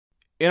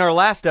In our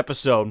last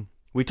episode,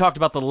 we talked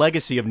about the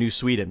legacy of New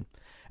Sweden.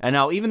 And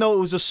now, even though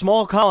it was a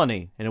small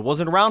colony and it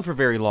wasn't around for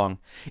very long,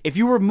 if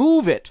you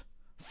remove it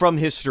from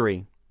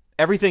history,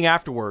 everything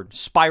afterward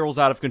spirals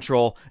out of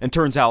control and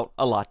turns out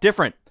a lot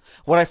different.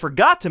 What I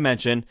forgot to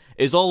mention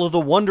is all of the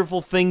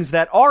wonderful things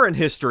that are in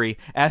history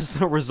as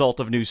the result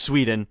of New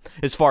Sweden,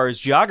 as far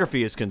as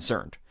geography is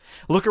concerned.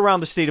 Look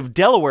around the state of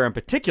Delaware in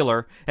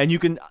particular, and you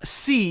can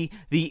see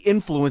the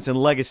influence and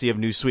legacy of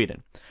New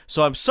Sweden.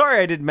 So I'm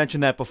sorry I didn't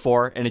mention that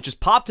before, and it just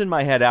popped in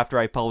my head after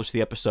I published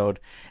the episode.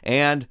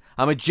 And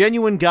I'm a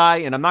genuine guy,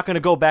 and I'm not going to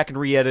go back and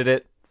re-edit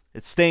it.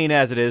 It's staying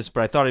as it is,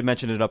 but I thought I'd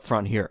mention it up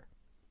front here.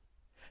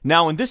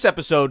 Now, in this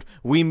episode,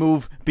 we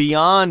move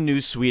beyond New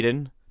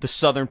Sweden, the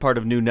southern part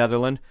of New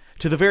Netherland,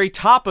 to the very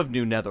top of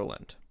New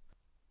Netherland.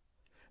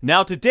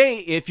 Now, today,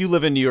 if you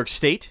live in New York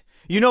State,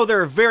 you know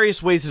there are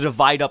various ways to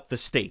divide up the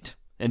state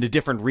into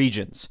different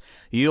regions.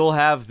 You'll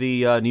have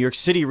the New York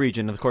City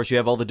region, and of course you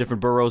have all the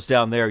different boroughs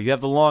down there. You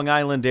have the Long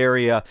Island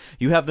area,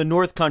 you have the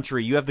North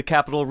Country, you have the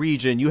Capital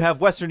Region, you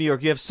have Western New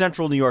York, you have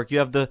Central New York, you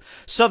have the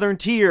Southern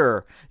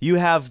Tier, you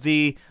have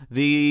the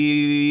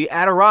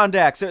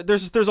Adirondacks.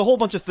 There's a whole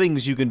bunch of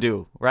things you can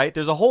do, right?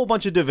 There's a whole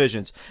bunch of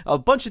divisions, a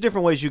bunch of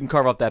different ways you can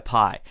carve up that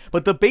pie.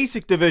 But the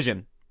basic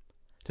division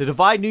to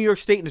divide New York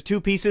State into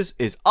two pieces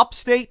is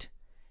upstate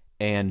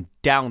and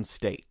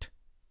downstate.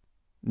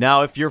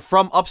 Now, if you're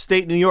from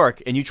upstate New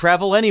York and you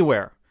travel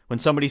anywhere, when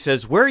somebody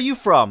says, "Where are you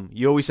from?"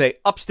 you always say,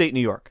 "Upstate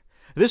New York."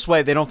 This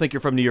way, they don't think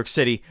you're from New York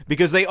City,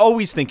 because they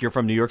always think you're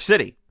from New York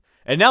City.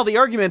 And now the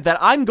argument that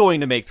I'm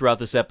going to make throughout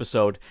this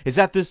episode is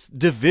that this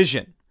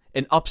division,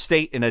 an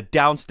upstate and a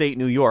downstate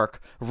New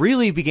York,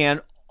 really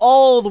began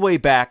all the way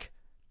back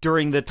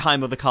during the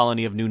time of the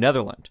colony of New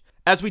Netherland.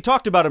 As we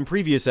talked about in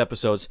previous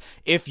episodes,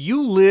 if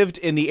you lived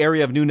in the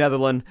area of New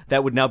Netherland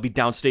that would now be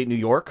downstate New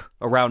York,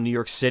 around New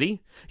York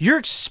City, your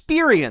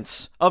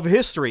experience of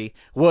history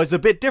was a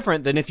bit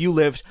different than if you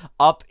lived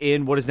up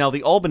in what is now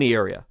the Albany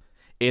area,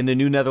 in the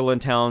New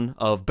Netherland town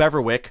of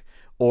Beverwyck,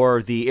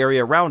 or the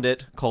area around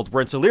it called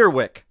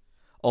Rensselaerswyck,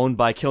 owned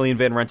by Killian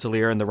Van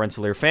Rensselaer and the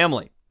Rensselaer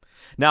family.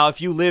 Now, if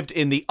you lived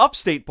in the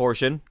upstate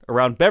portion,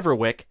 around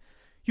Beverwyck,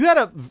 you had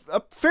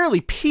a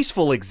fairly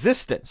peaceful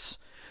existence.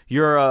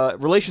 Your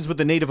relations with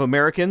the Native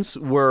Americans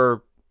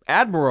were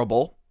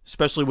admirable,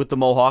 especially with the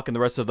Mohawk and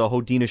the rest of the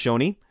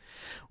Haudenosaunee.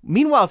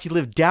 Meanwhile, if you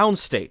lived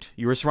downstate,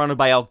 you were surrounded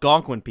by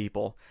Algonquin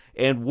people,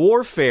 and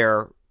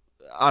warfare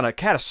on a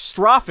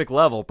catastrophic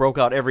level broke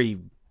out every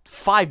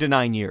 5 to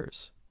 9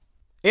 years.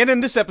 And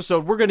in this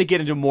episode, we're going to get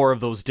into more of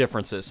those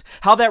differences.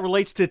 How that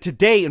relates to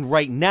today and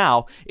right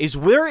now is,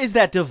 where is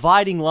that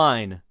dividing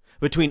line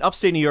between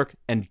upstate New York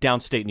and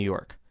downstate New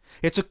York?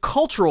 It's a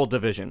cultural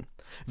division.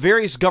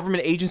 Various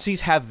government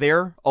agencies have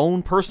their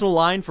own personal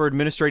line for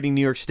administrating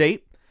New York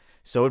State,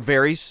 so it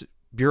varies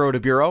bureau to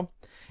bureau,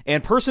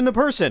 and person to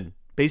person,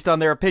 based on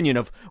their opinion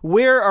of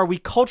where are we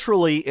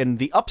culturally in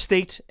the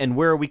upstate and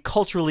where are we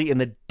culturally in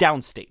the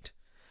downstate.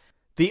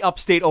 The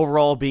upstate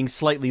overall being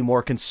slightly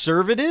more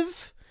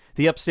conservative,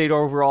 the upstate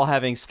overall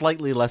having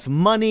slightly less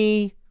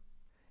money,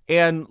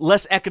 and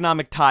less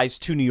economic ties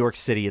to New York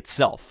City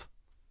itself.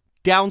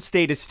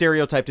 Downstate is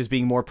stereotyped as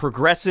being more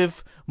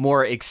progressive,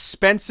 more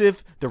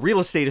expensive, the real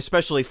estate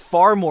especially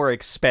far more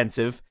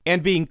expensive,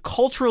 and being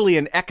culturally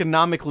and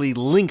economically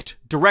linked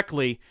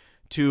directly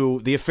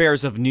to the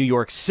affairs of New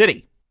York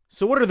City.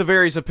 So what are the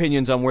various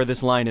opinions on where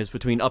this line is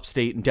between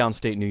upstate and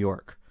downstate New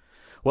York?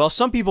 Well,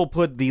 some people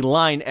put the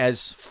line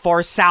as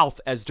far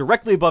south as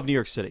directly above New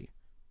York City.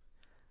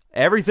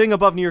 Everything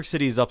above New York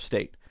City is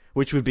upstate,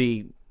 which would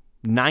be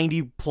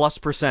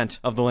 90+%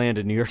 of the land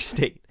in New York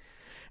State.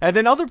 And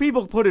then other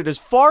people put it as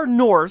far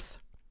north,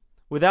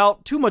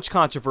 without too much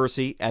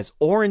controversy, as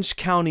Orange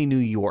County, New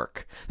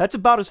York. That's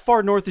about as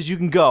far north as you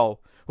can go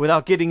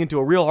without getting into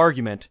a real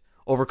argument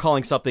over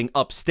calling something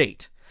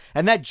upstate.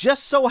 And that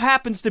just so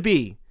happens to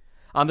be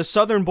on the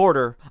southern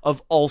border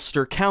of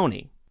Ulster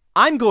County.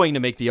 I'm going to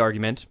make the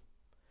argument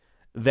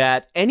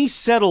that any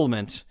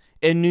settlement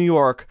in New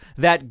York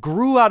that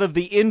grew out of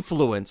the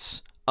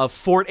influence of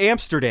Fort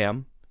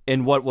Amsterdam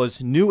in what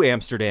was New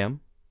Amsterdam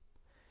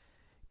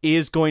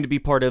is going to be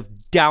part of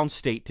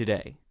downstate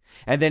today.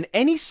 And then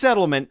any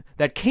settlement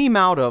that came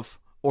out of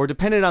or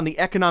depended on the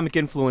economic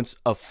influence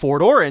of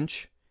Fort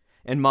Orange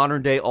in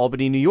modern-day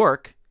Albany, New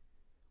York,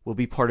 will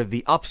be part of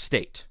the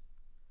upstate.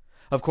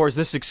 Of course,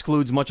 this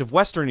excludes much of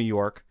western New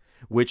York,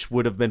 which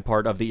would have been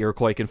part of the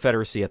Iroquois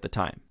Confederacy at the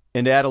time.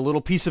 And to add a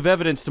little piece of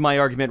evidence to my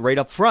argument right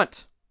up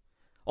front,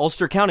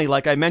 Ulster County,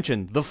 like I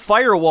mentioned, the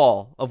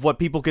firewall of what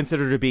people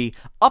consider to be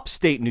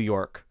upstate New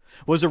York,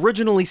 was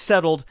originally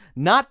settled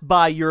not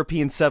by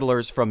European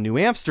settlers from New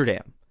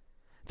Amsterdam.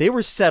 They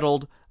were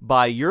settled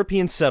by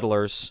European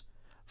settlers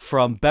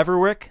from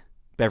Beverwyck,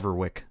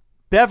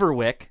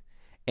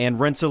 and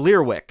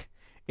Rensselaerswyck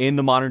in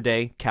the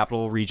modern-day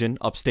Capital Region,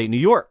 upstate New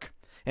York.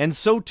 And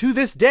so to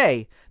this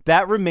day,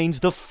 that remains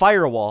the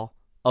firewall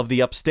of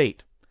the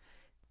upstate.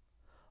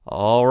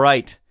 All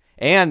right.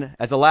 And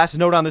as a last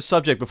note on this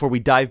subject before we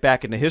dive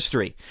back into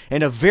history,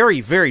 in a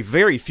very, very,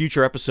 very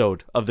future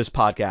episode of this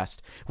podcast,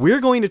 we're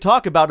going to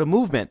talk about a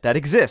movement that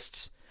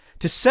exists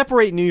to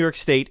separate New York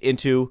State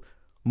into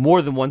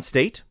more than one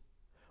state,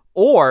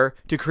 or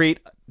to create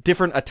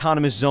different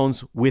autonomous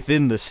zones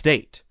within the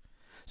state.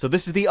 So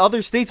this is the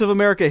Other States of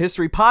America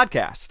History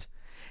podcast.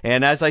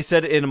 And as I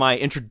said in my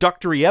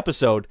introductory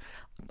episode,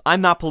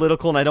 I'm not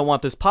political and I don't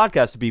want this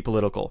podcast to be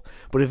political.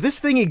 But if this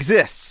thing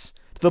exists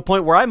to the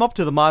point where I'm up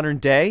to the modern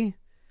day,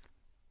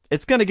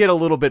 it's going to get a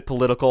little bit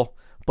political,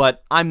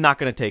 but I'm not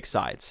going to take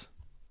sides.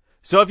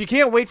 So if you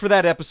can't wait for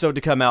that episode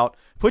to come out,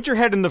 put your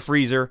head in the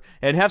freezer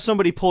and have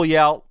somebody pull you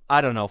out,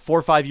 I don't know, 4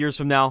 or 5 years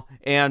from now,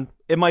 and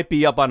it might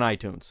be up on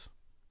iTunes.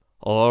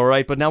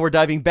 Alright, but now we're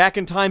diving back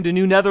in time to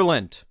New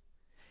Netherland.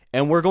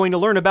 And we're going to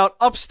learn about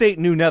upstate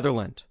New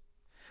Netherland.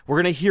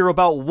 We're going to hear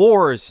about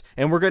wars,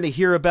 and we're going to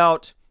hear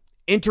about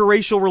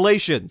interracial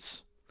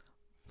relations.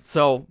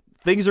 So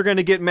things are going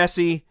to get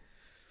messy,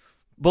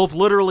 both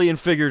literally and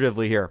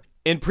figuratively here.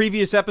 In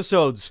previous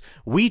episodes,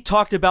 we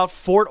talked about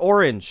Fort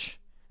Orange,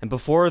 and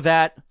before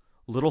that,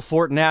 Little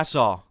Fort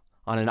Nassau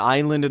on an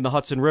island in the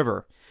Hudson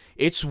River.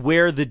 It's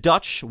where the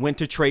Dutch went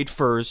to trade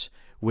furs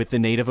with the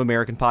Native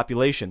American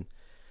population.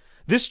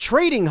 This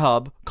trading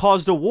hub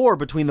caused a war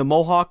between the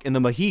Mohawk and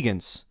the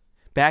Mohegans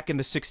back in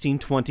the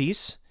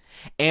 1620s,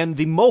 and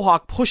the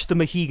Mohawk pushed the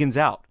Mohegans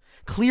out,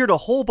 cleared a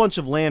whole bunch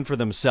of land for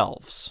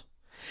themselves.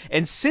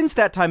 And since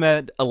that time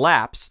had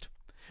elapsed,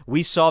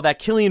 we saw that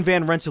Killian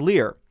Van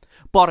Rensselaer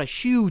bought a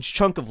huge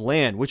chunk of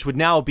land, which would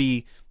now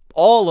be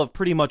all of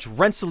pretty much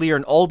Rensselaer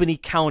and Albany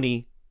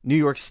County, New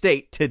York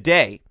State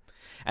today.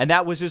 And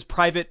that was his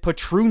private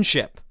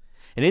patroonship.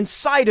 And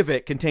inside of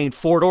it contained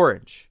Fort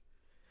Orange.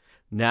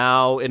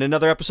 Now, in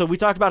another episode, we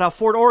talked about how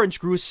Fort Orange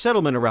grew a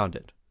settlement around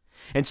it.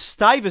 And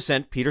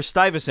Stuyvesant, Peter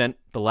Stuyvesant,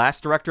 the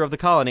last director of the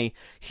colony,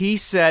 he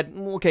said,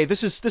 okay,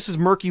 this is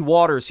murky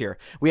waters here.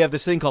 We have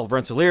this thing called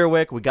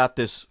Rensselaerswyck. We got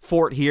this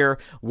fort here.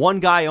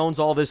 One guy owns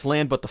all this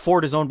land, but the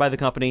fort is owned by the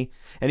company.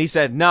 And he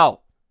said,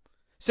 no,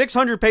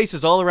 600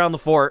 paces all around the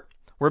fort.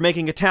 We're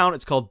making a town.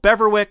 It's called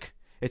Beverwyck.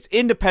 It's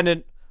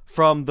independent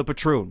from the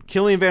patroon.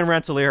 Killian Van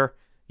Rensselaer,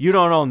 you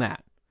don't own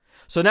that.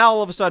 So now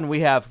all of a sudden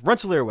we have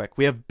Rensselaerswyck,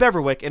 we have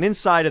Beverwyck, and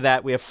inside of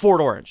that we have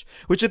Fort Orange,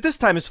 which at this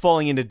time is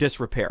falling into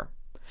disrepair.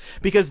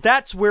 Because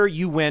that's where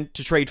you went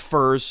to trade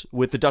furs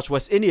with the Dutch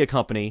West India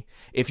Company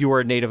if you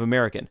were a Native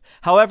American.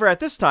 However, at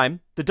this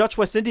time, the Dutch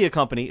West India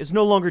Company is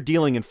no longer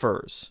dealing in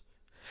furs.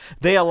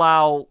 They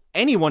allow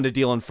anyone to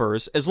deal in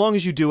furs as long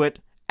as you do it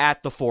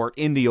at the fort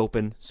in the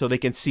open so they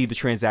can see the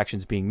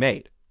transactions being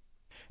made.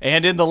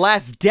 And in the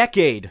last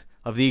decade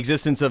of the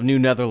existence of New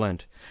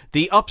Netherland,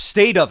 the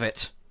upstate of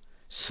it,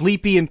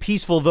 sleepy and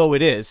peaceful though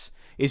it is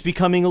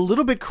becoming a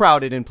little bit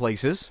crowded in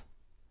places.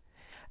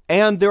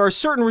 And there are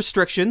certain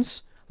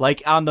restrictions,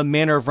 like on the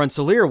manor of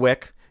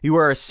Rensselaerswyck, you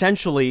are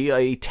essentially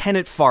a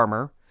tenant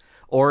farmer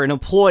or an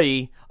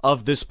employee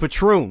of this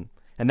patroon.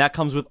 And that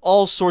comes with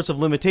all sorts of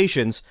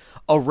limitations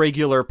a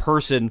regular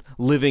person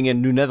living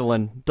in New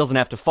Netherland doesn't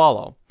have to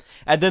follow.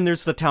 And then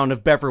there's the town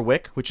of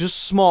Beverwyck, which is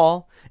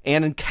small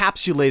and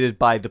encapsulated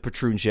by the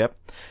patroonship.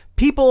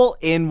 People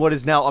in what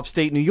is now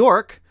upstate New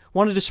York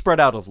wanted to spread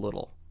out a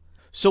little.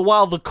 So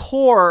while the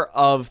core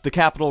of the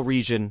capital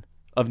region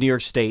of New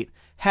York State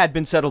had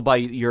been settled by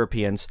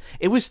Europeans,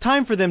 it was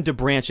time for them to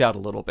branch out a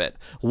little bit.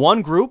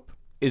 One group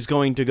is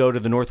going to go to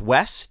the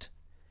northwest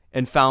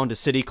and found a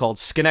city called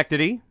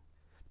Schenectady,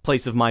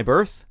 place of my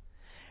birth.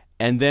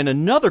 And then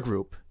another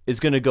group is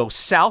going to go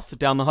south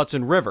down the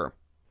Hudson River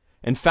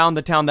and found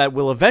the town that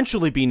will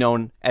eventually be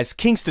known as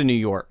Kingston, New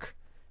York.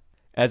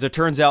 As it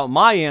turns out,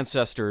 my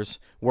ancestors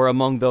were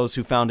among those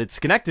who founded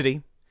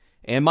Schenectady,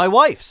 and my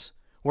wife's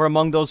were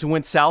among those who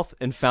went south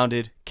and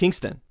founded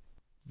Kingston.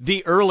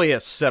 The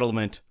earliest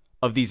settlement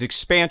of these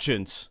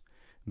expansions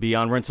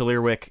beyond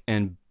Rensselaerswyck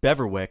and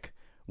Beverwyck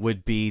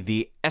would be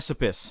the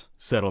Esopus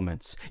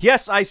settlements.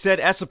 Yes, I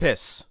said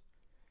Esopus.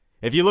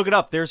 If you look it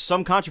up, there's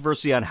some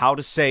controversy on how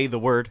to say the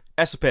word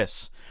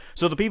Esopus.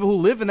 So the people who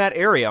live in that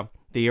area,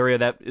 the area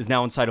that is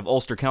now inside of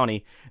Ulster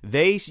County,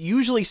 they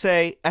usually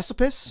say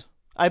Esopus,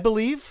 I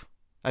believe.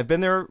 I've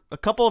been there a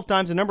couple of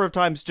times, a number of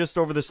times just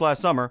over this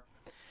last summer.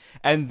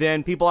 And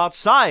then people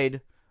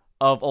outside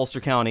of Ulster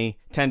County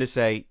tend to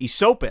say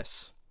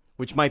Esopus,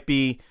 which might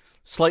be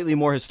slightly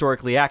more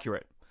historically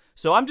accurate.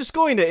 So I'm just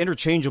going to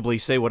interchangeably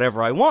say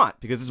whatever I want,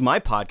 because this is my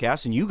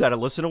podcast and you got to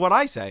listen to what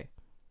I say.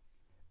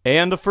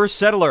 And the first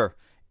settler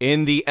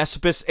in the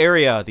Esopus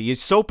area, the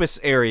Esopus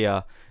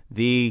area,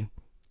 the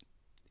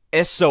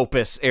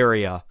Esopus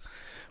area,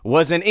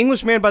 was an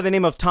Englishman by the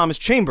name of Thomas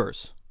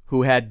Chambers,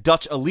 who had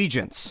Dutch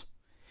allegiance.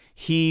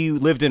 He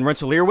lived in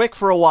Rensselaerswyck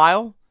for a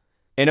while,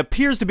 and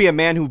appears to be a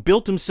man who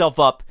built himself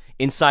up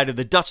inside of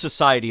the Dutch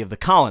society of the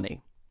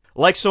colony.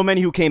 Like so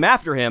many who came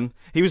after him,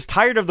 he was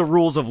tired of the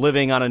rules of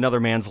living on another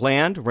man's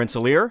land,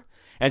 Rensselaer,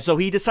 and so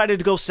he decided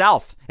to go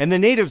south, and the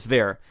natives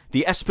there,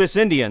 the Esopus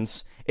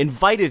Indians,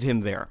 invited him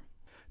there.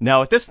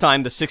 Now at this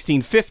time, the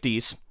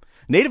 1650s,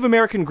 Native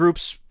American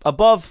groups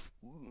above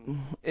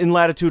in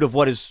latitude of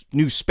what is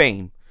New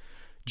Spain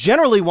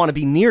generally want to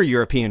be near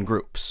European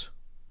groups,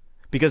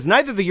 because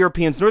neither the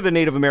Europeans nor the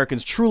Native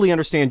Americans truly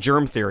understand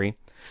germ theory,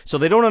 so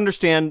they don't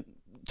understand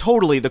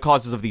totally the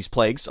causes of these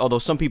plagues, although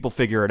some people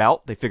figure it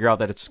out. They figure out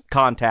that it's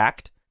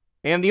contact.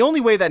 And the only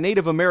way that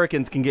Native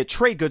Americans can get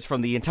trade goods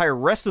from the entire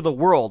rest of the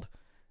world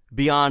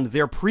beyond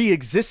their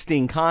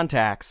pre-existing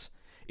contacts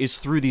is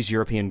through these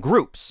European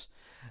groups.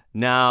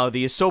 Now,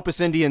 the Esopus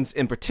Indians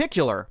in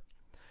particular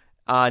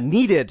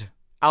needed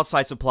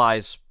outside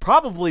supplies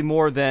probably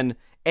more than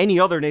any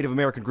other Native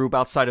American group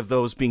outside of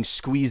those being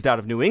squeezed out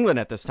of New England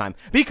at this time,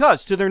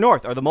 because to their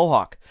north are the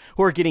Mohawk,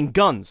 who are getting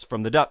guns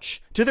from the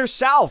Dutch. To their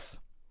south,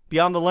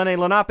 beyond the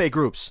Lenape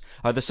groups,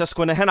 are the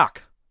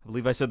Susquehannock, I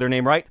believe I said their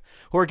name right,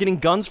 who are getting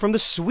guns from the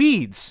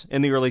Swedes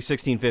in the early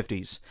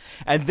 1650s.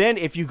 And then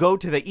if you go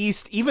to the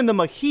east, even the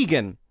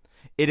Mohegan,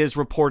 it is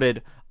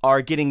reported,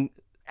 are getting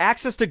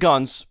access to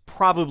guns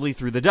probably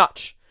through the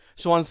Dutch.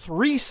 So on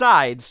three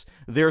sides,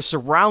 they're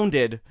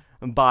surrounded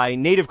by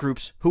native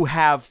groups who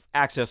have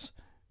access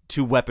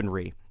to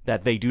weaponry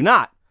that they do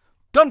not.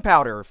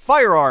 Gunpowder,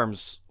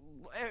 firearms,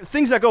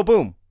 things that go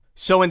boom.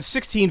 So in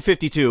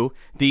 1652,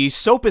 the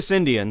Esopus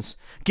Indians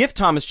give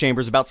Thomas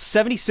Chambers about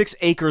 76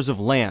 acres of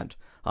land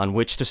on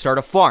which to start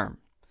a farm.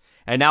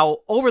 And now,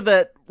 over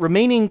the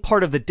remaining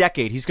part of the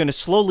decade, he's going to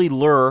slowly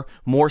lure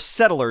more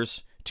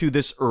settlers to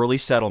this early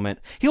settlement.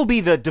 He'll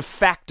be the de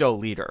facto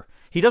leader.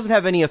 He doesn't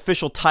have any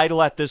official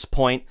title at this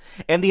point,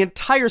 and the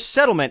entire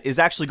settlement is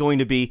actually going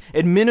to be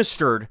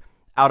administered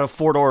out of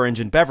Fort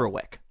Orange and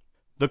Beverwyck.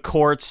 The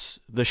courts,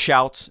 the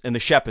shouts, and the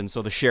shepens,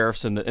 so the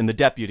sheriffs and the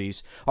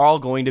deputies, are all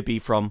going to be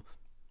from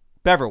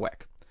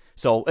Beverwyck.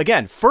 So,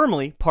 again,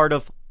 firmly part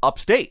of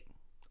upstate,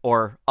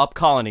 or up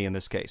colony in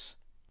this case.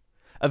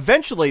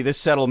 Eventually, this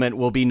settlement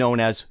will be known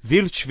as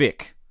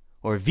Wildwyk,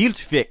 or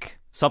Wildwyk,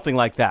 something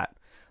like that.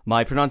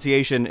 My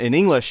pronunciation in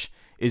English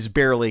is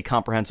barely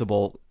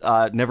comprehensible,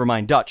 never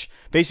mind Dutch,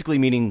 basically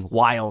meaning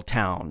wild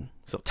town.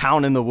 So,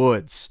 town in the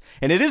woods.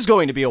 And it is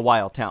going to be a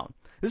wild town.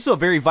 This is a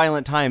very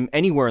violent time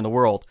anywhere in the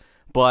world,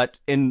 but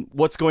in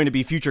what's going to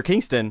be future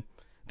Kingston,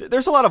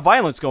 there's a lot of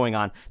violence going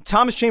on.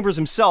 Thomas Chambers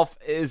himself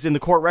is in the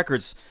court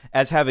records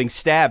as having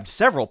stabbed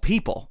several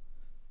people.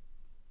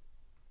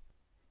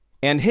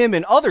 And him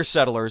and other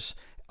settlers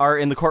are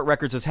in the court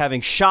records as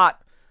having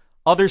shot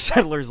other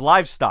settlers'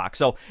 livestock.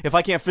 So if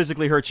I can't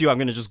physically hurt you, I'm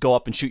going to just go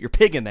up and shoot your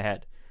pig in the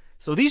head.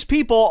 So these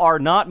people are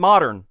not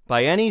modern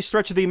by any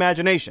stretch of the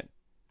imagination.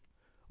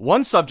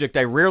 One subject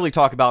I rarely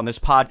talk about in this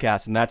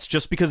podcast, and that's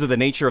just because of the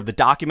nature of the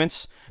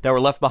documents that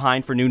were left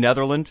behind for New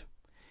Netherland,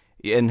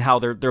 and how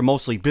they're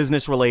mostly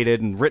business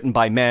related and written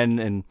by men,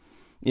 and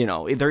you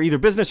know, they're either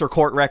business or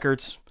court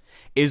records,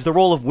 is the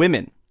role of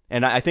women.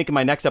 And I think in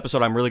my next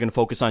episode I'm really going to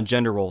focus on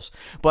gender roles.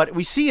 But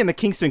we see in the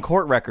Kingston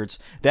court records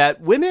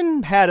that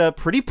women had a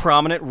pretty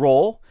prominent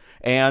role,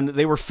 and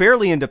they were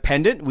fairly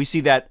independent. We see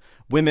that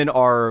women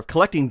are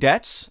collecting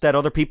debts that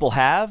other people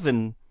have,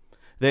 and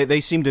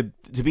they seem to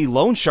be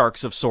loan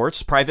sharks of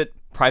sorts, private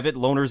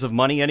loaners of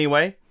money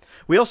anyway.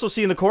 We also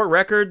see in the court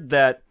record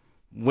that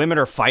women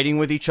are fighting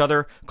with each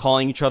other,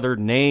 calling each other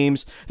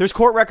names. There's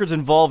court records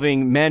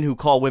involving men who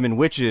call women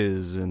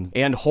witches and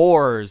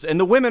whores, and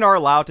the women are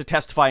allowed to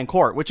testify in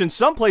court, which in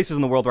some places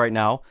in the world right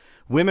now,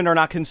 women are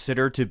not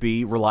considered to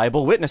be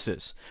reliable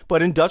witnesses.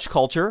 But in Dutch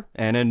culture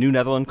and in New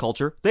Netherland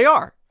culture, they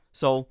are.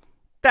 So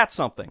that's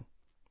something.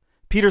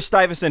 Peter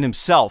Stuyvesant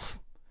himself,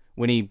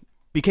 when he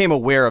became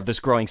aware of this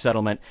growing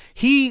settlement,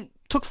 he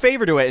took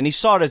favor to it, and he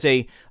saw it as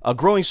a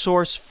growing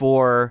source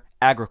for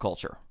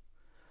agriculture.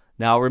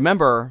 Now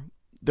remember,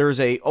 there's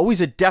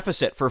always a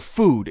deficit for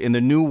food in the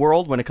New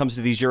World when it comes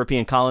to these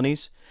European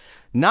colonies.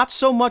 Not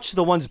so much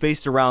the ones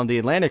based around the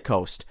Atlantic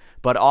coast,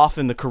 but off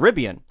in the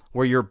Caribbean,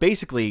 where you're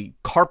basically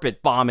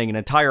carpet bombing an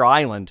entire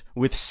island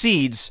with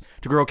seeds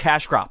to grow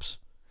cash crops,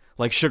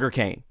 like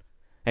sugarcane,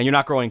 and you're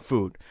not growing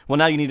food. Well,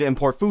 now you need to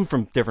import food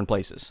from different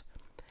places.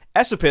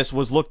 Esopus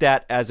was looked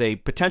at as a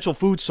potential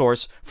food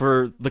source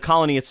for the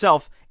colony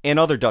itself and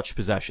other Dutch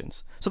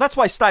possessions. So that's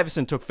why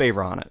Stuyvesant took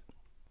favor on it.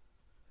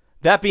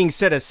 That being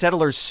said, as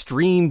settlers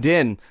streamed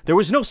in, there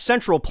was no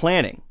central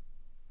planning.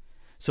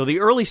 So the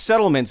early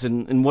settlements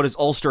in what is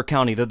Ulster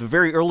County, the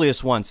very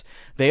earliest ones,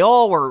 they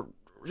all were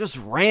just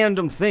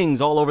random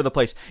things all over the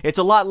place. It's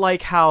a lot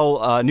like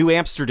how New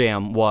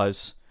Amsterdam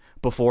was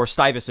before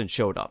Stuyvesant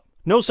showed up.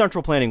 No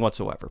central planning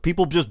whatsoever.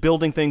 People just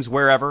building things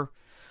wherever.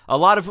 A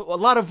lot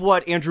of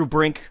what Andrew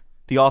Brink,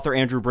 the author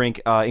Andrew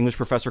Brink, English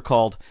professor,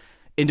 called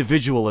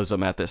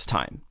individualism at this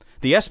time.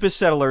 The Esopus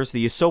settlers,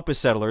 the Esopus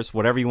settlers,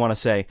 whatever you want to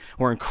say,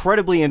 were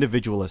incredibly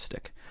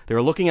individualistic. They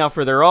were looking out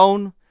for their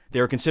own, they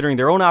were considering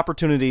their own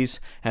opportunities,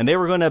 and they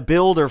were going to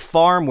build or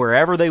farm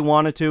wherever they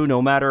wanted to,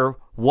 no matter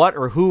what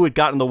or who had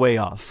gotten in the way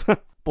of.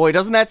 Boy,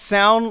 doesn't that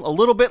sound a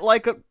little bit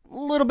like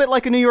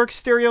a New York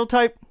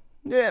stereotype?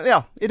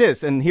 Yeah, it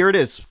is. And here it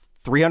is,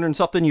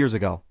 300-something years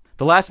ago.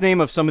 The last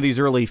name of some of these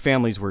early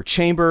families were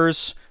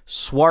Chambers,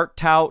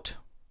 Swartout,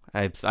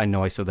 I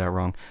know I said that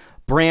wrong,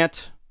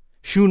 Brandt,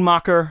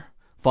 Schoenmaker,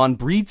 von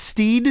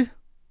Breedsteed,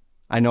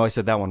 I know I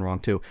said that one wrong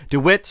too,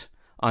 DeWitt,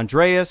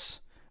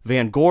 Andreas,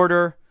 Van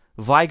Gorder,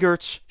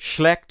 Weigerts,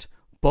 Schlecht,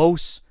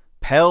 Bos,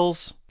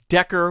 Pels,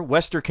 Decker,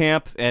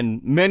 Westerkamp,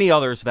 and many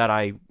others that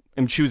I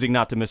am choosing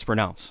not to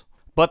mispronounce.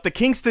 But the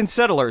Kingston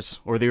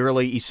settlers, or the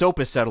early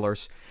Esopus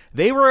settlers,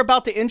 they were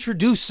about to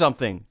introduce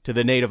something to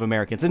the Native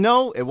Americans. And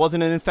no, it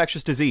wasn't an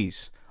infectious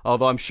disease,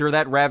 although I'm sure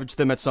that ravaged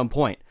them at some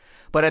point.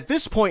 But at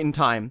this point in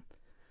time,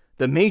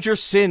 the major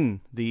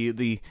sin,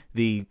 the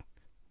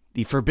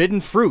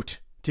forbidden fruit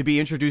to be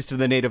introduced to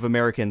the Native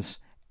Americans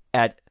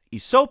at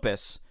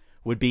Esopus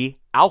would be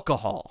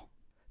alcohol.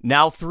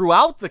 Now,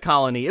 throughout the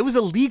colony, it was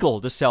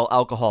illegal to sell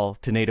alcohol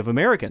to Native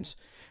Americans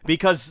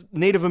because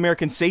Native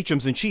American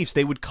sachems and chiefs,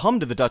 they would come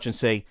to the Dutch and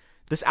say,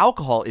 this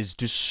alcohol is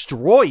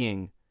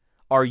destroying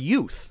our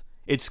youth.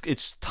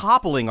 It's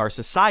toppling our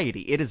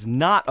society. It is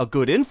not a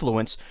good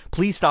influence.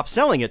 Please stop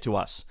selling it to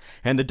us.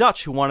 And the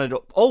Dutch, who wanted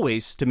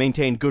always to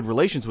maintain good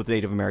relations with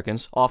Native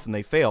Americans, often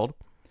they failed,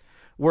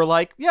 were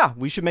like, yeah,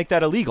 we should make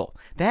that illegal.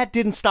 That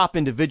didn't stop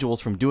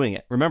individuals from doing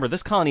it. Remember,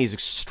 this colony is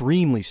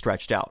extremely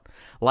stretched out.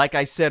 Like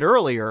I said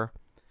earlier,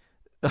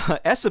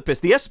 the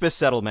Esopus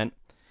settlement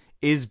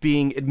is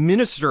being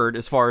administered,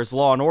 as far as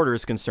law and order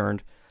is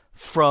concerned,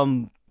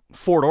 from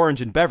Fort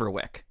Orange and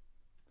Beverwyck,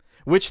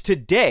 which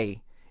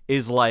today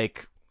is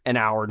like an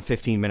hour and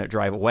 15-minute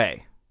drive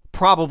away.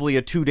 Probably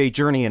a 2-day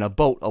journey in a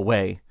boat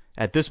away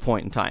at this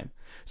point in time.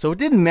 So it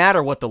didn't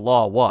matter what the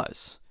law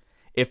was.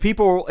 If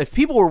people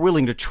were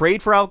willing to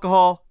trade for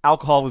alcohol,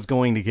 alcohol was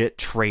going to get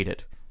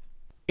traded.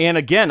 And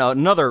again,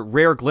 another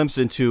rare glimpse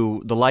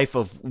into the life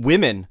of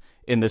women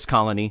in this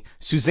colony,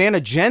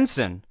 Susanna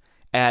Jensen,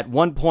 at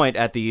one point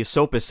at the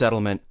Esopus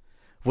settlement,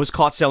 was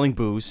caught selling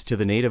booze to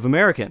the Native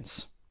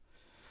Americans.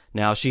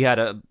 Now,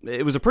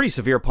 it was a pretty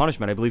severe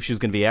punishment. I believe she was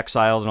going to be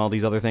exiled and all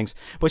these other things.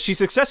 But she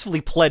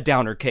successfully pled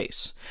down her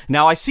case.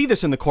 Now, I see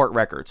this in the court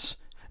records,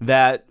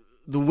 that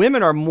the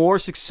women are more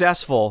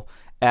successful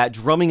at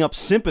drumming up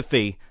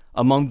sympathy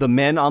among the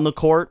men on the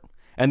court,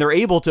 and they're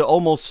able to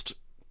almost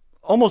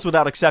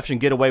without exception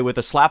get away with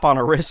a slap on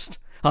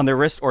their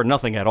wrist, or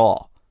nothing at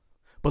all.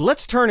 But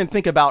let's turn and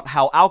think about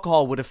how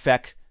alcohol would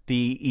affect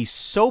the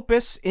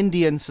Esopus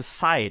Indian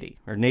Society,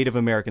 or Native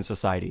American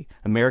Society,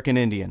 American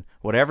Indian,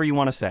 whatever you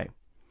want to say.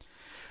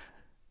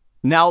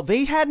 Now,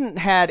 they hadn't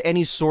had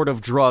any sort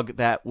of drug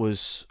that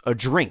was a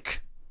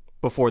drink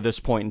before this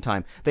point in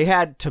time. They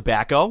had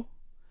tobacco,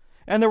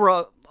 and there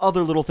were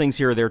other little things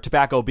here or there,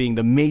 tobacco being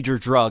the major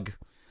drug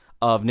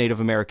of Native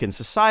American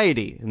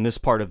society in this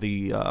part of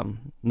the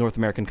North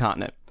American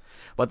continent.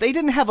 But they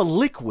didn't have a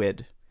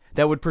liquid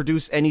that would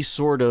produce any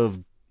sort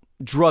of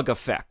drug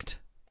effect.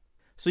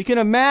 So you can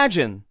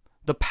imagine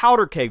the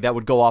powder keg that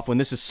would go off when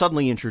this is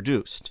suddenly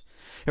introduced.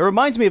 It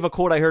reminds me of a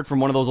quote I heard from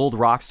one of those old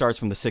rock stars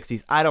from the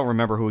 60s. I don't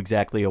remember who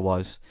exactly it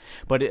was.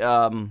 But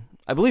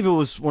I believe it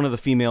was one of the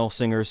female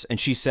singers, and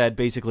she said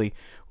basically,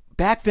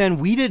 back then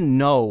we didn't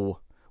know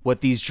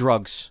what these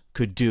drugs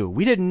could do.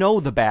 We didn't know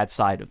the bad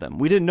side of them.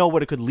 We didn't know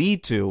what it could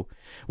lead to.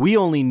 We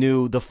only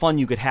knew the fun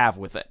you could have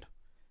with it.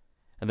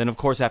 And then, of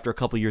course, after a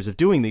couple years of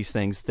doing these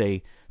things,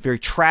 they very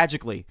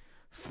tragically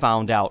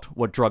found out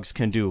what drugs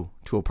can do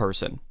to a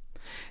person.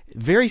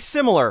 Very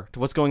similar to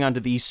what's going on to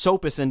the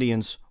Esopus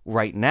Indians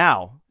right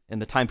now, in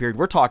the time period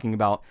we're talking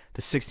about,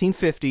 the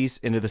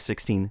 1650s into the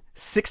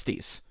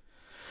 1660s.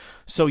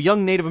 So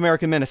young Native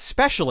American men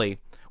especially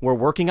were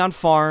working on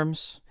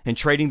farms and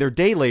trading their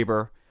day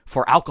labor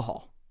for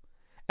alcohol.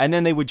 And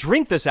then they would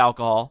drink this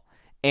alcohol,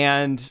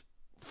 and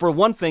for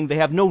one thing, they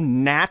have no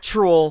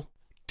natural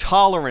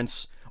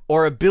tolerance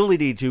or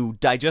ability to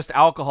digest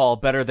alcohol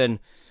better than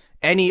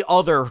any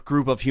other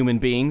group of human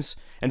beings.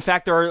 In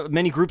fact, there are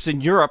many groups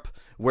in Europe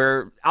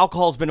where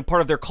alcohol has been a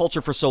part of their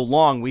culture for so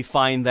long, we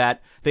find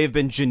that they've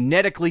been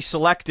genetically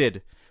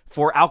selected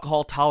for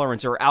alcohol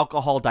tolerance or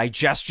alcohol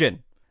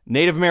digestion.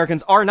 Native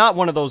Americans are not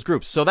one of those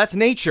groups, so that's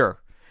nature.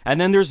 And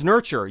then there's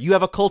nurture. You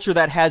have a culture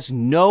that has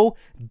no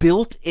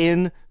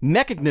built-in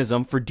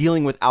mechanism for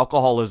dealing with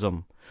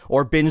alcoholism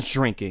or binge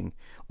drinking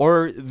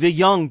or the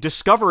young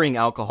discovering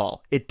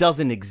alcohol. It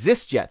doesn't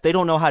exist yet. They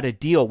don't know how to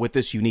deal with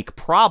this unique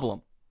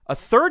problem. A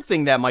third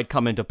thing that might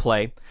come into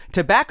play,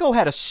 tobacco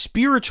had a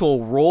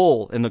spiritual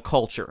role in the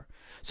culture.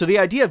 So the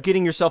idea of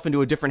getting yourself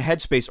into a different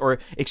headspace or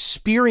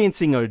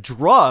experiencing a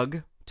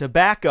drug,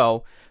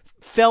 tobacco,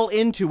 fell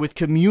into with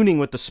communing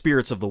with the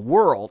spirits of the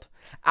world.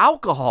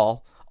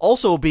 Alcohol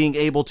also being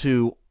able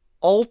to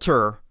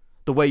alter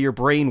the way your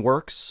brain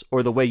works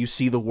or the way you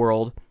see the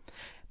world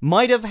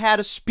might have had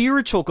a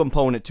spiritual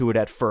component to it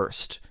at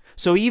first.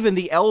 So even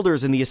the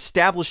elders and the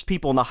established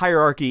people in the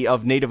hierarchy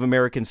of Native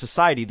American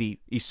society, the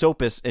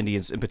Esopus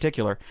Indians in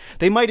particular,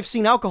 they might have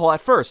seen alcohol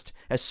at first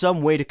as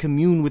some way to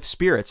commune with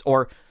spirits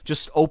or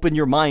just open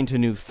your mind to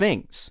new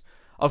things.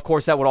 Of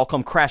course, that would all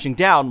come crashing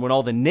down when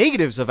all the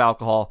negatives of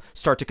alcohol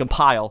start to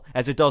compile,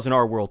 as it does in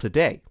our world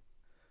today.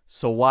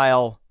 So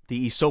while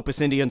the Esopus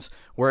Indians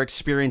were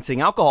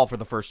experiencing alcohol for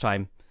the first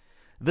time,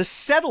 the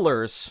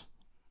settlers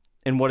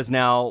in what is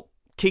now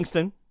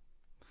Kingston,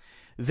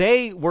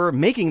 they were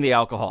making the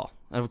alcohol.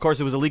 And of course,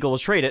 it was illegal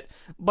to trade it,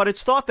 but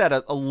it's thought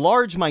that a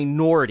large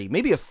minority,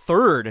 maybe a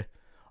third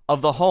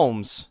of the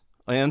homes,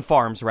 and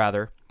farms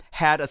rather,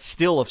 had a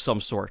still of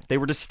some sort. They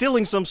were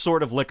distilling some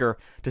sort of liquor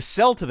to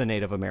sell to the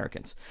Native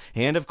Americans.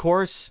 And of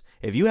course,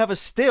 if you have a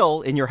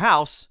still in your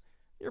house,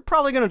 you're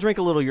probably going to drink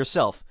a little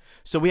yourself.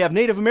 So we have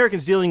Native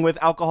Americans dealing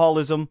with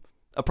alcoholism,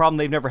 a problem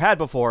they've never had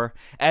before.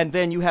 And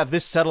then you have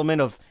this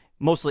settlement of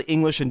mostly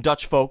English and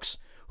Dutch folks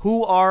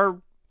who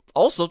are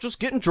also just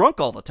getting drunk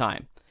all the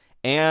time.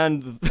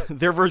 And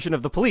their version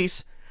of the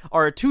police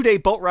are a 2-day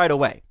boat ride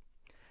away.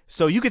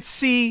 So you could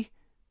see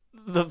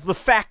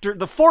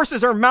the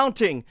forces are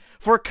mounting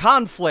for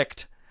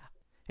conflict.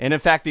 And in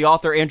fact, the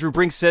author Andrew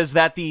Brink says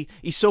that the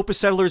Esopus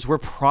settlers were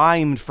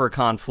primed for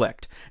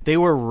conflict. They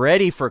were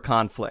ready for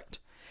conflict.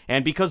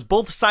 And because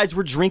both sides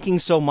were drinking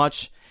so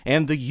much,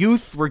 and the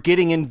youth were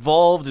getting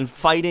involved in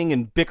fighting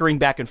and bickering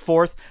back and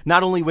forth,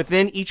 not only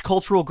within each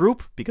cultural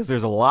group, because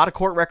there's a lot of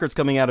court records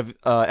coming out of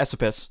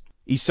Esopus,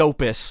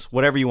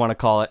 whatever you want to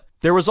call it,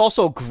 there was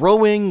also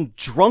growing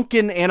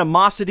drunken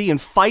animosity and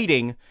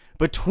fighting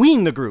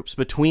between the groups,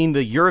 between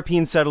the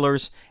European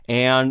settlers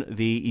and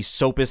the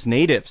Esopus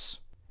natives.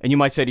 And you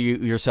might say to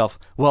yourself,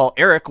 well,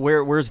 Eric,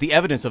 where's the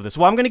evidence of this?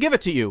 Well, I'm going to give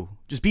it to you.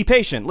 Just be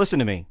patient. Listen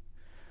to me.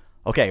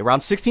 Okay, around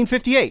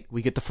 1658,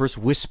 we get the first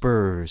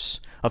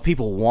whispers of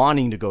people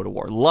wanting to go to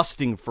war,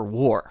 lusting for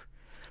war.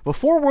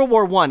 Before World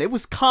War I, it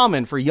was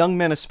common for young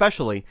men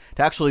especially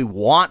to actually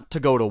want to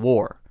go to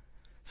war.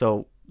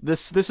 So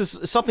this is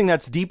something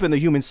that's deep in the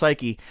human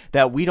psyche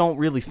that we don't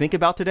really think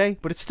about today,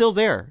 but it's still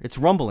there. It's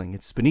rumbling.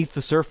 It's beneath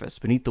the surface,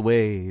 beneath the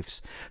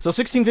waves. So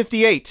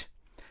 1658,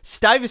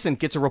 Stuyvesant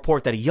gets a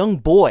report that a young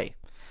boy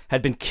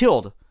had been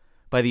killed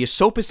by the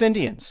Esopus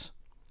Indians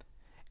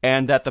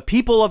and that the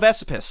people of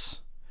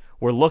Esopus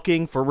were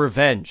looking for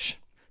revenge.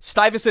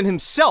 Stuyvesant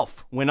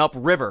himself went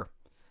upriver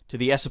to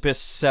the Esopus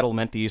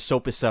settlement, the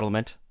Esopus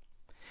settlement,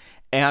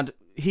 and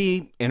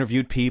he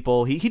interviewed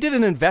people. He did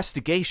an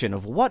investigation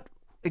of what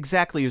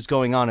exactly is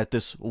going on at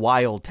this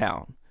wild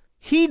town.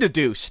 He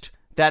deduced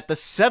that the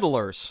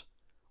settlers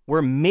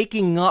were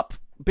making up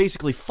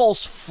basically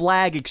false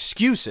flag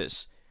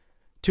excuses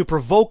to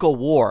provoke a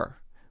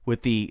war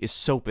with the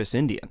Esopus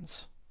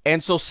Indians.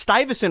 And so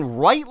Stuyvesant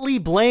rightly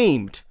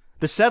blamed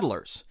the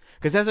settlers,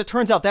 because as it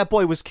turns out, that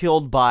boy was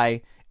killed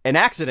by an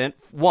accident,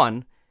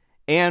 one,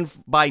 and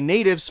by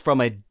natives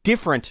from a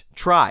different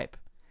tribe.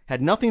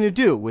 Had nothing to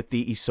do with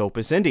the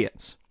Esopus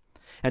Indians.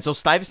 And so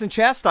Stuyvesant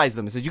chastised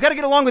them and said, you got to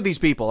get along with these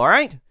people, all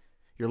right?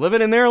 You're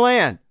living in their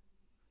land.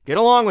 Get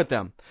along with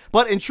them.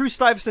 But in true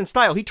Stuyvesant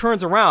style, he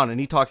turns around and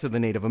he talks to the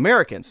Native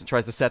Americans and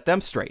tries to set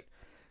them straight.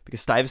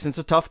 Because Stuyvesant's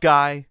a tough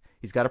guy.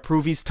 He's got to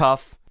prove he's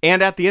tough.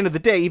 And at the end of the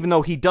day, even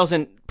though he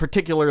doesn't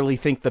particularly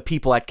think the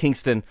people at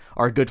Kingston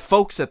are good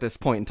folks at this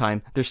point in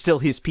time, they're still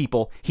his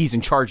people. He's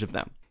in charge of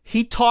them.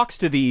 He talks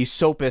to the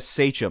Esopus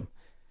sachem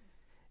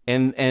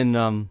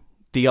and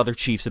the other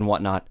chiefs and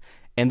whatnot,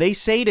 and they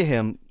say to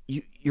him,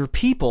 your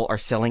people are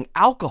selling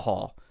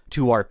alcohol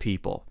to our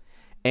people,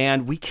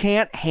 and we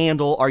can't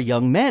handle our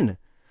young men.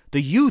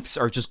 The youths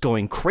are just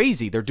going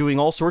crazy. They're doing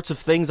all sorts of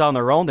things on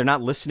their own. They're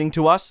not listening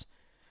to us.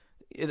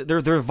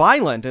 They're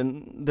violent,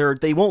 and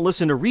they won't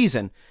listen to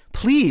reason.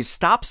 Please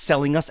stop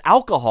selling us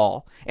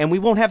alcohol, and we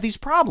won't have these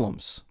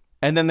problems.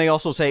 And then they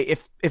also say,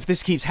 if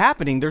this keeps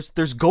happening,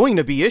 there's going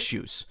to be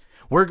issues.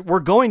 We're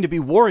going to be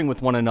warring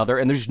with one another,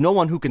 and there's no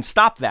one who can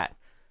stop that.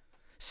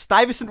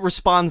 Stuyvesant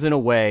responds in a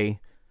way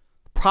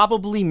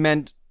probably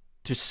meant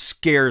to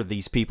scare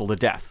these people to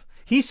death.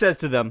 He says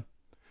to them,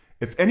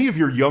 if any of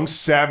your young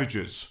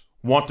savages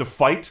want to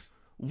fight,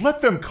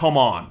 let them come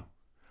on.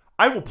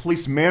 I will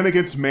place man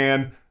against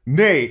man.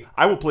 Nay,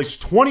 I will place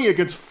 20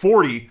 against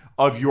 40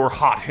 of your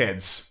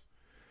hotheads.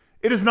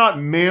 It is not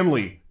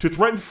manly to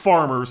threaten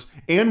farmers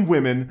and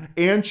women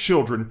and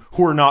children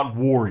who are not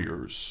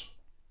warriors.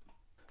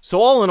 So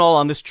all in all,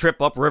 on this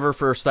trip upriver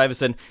for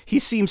Stuyvesant, he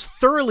seems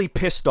thoroughly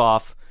pissed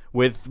off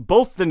with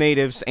both the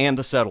natives and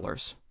the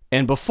settlers.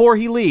 And before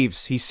he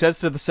leaves, he says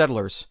to the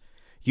settlers,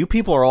 you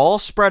people are all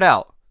spread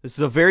out. This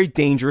is a very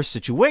dangerous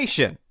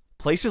situation.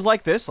 Places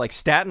like this, like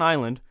Staten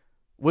Island,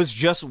 was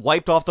just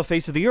wiped off the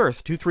face of the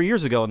earth 2-3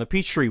 years ago in the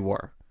Peachtree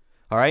War.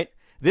 All right?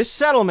 This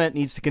settlement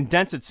needs to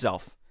condense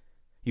itself.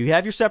 You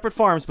have your separate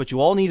farms, but you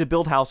all need to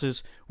build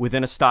houses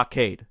within a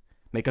stockade.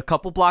 Make a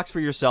couple blocks for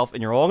yourself,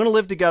 and you're all going to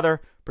live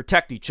together,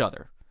 protect each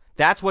other.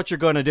 That's what you're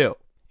going to do.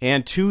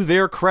 And to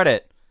their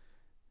credit,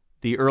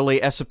 the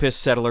early Esopus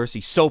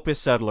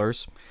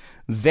settlers,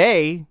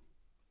 they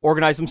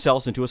organized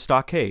themselves into a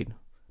stockade.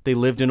 They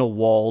lived in a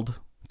walled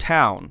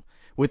town,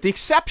 with the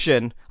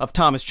exception of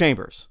Thomas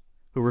Chambers,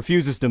 who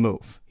refuses to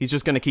move. He's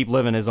just going to keep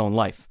living his own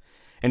life.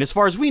 And as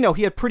far as we know,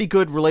 he had pretty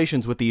good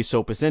relations with the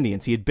Esopus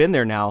Indians. He had been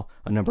there now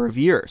a number of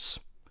years.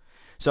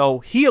 So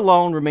he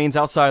alone remains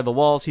outside of the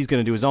walls. He's going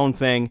to do his own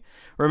thing.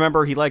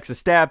 Remember, he likes to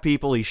stab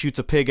people. He shoots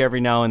a pig every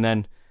now and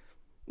then.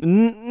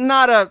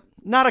 Not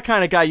a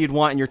kind of guy you'd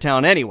want in your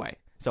town anyway.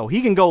 So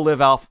he can go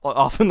live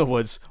off in the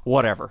woods,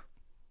 whatever.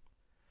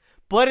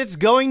 But it's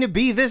going to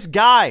be this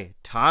guy,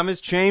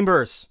 Thomas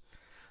Chambers,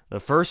 the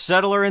first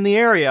settler in the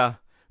area,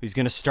 who's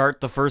going to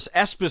start the first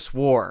Esopus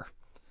War.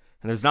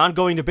 And there's an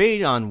ongoing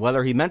debate on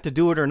whether he meant to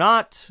do it or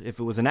not, if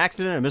it was an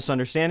accident, a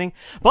misunderstanding.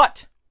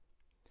 But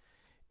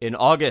in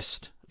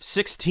August of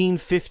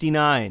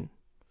 1659,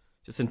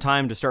 just in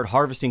time to start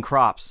harvesting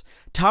crops,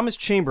 Thomas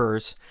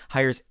Chambers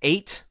hires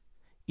 8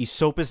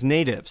 Esopus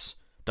natives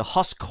to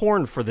husk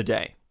corn for the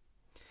day.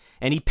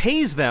 And he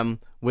pays them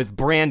with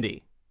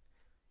brandy.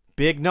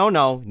 Big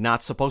no-no,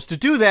 not supposed to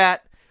do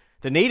that.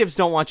 The natives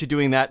don't want you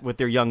doing that with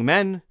their young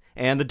men,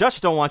 and the Dutch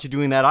don't want you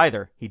doing that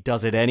either. He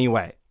does it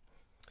anyway.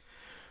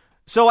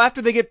 So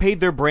after they get paid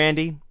their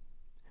brandy,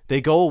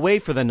 they go away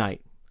for the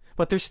night.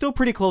 But they're still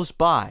pretty close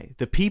by.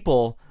 The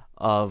people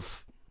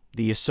of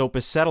the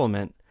Esopus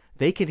settlement,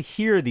 they could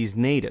hear these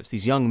natives,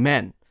 these young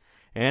men.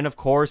 And of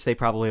course, they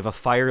probably have a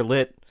fire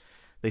lit.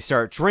 They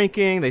start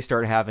drinking, they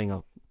start having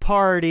a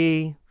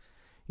party.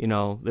 You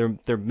know,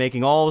 they're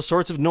making all the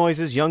sorts of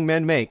noises young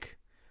men make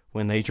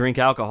when they drink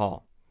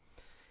alcohol.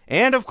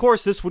 And of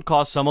course, this would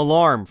cause some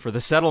alarm for the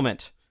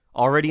settlement,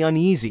 already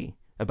uneasy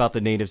about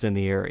the natives in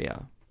the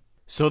area.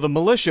 So the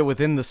militia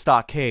within the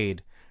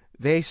stockade,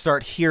 they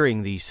start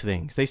hearing these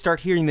things. They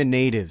start hearing the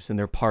natives and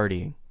their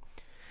partying.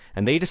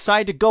 And they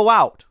decide to go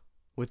out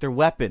with their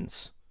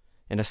weapons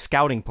in a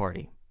scouting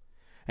party.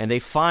 And they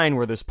find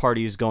where this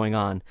party is going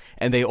on,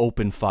 and they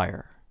open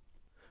fire.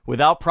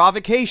 Without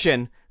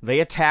provocation, they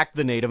attacked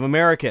the Native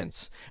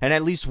Americans, and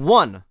at least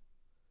one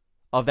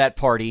of that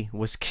party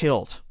was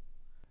killed.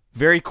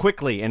 Very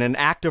quickly, in an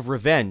act of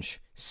revenge,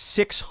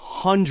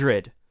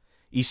 600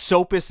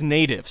 Esopus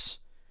natives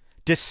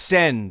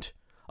descend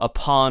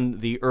upon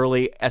the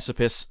early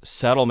Esopus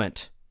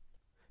settlement.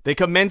 They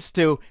commence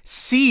to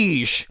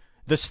siege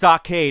the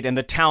stockade and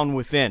the town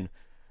within.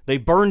 They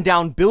burned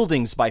down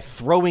buildings by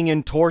throwing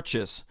in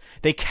torches.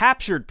 They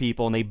captured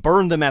people and they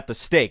burned them at the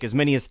stake, as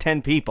many as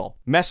 10 people.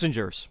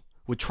 Messengers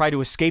would try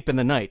to escape in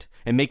the night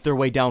and make their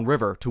way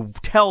downriver to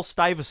tell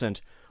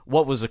Stuyvesant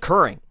what was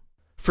occurring.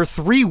 For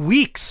 3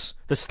 weeks,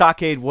 the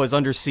stockade was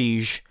under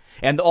siege,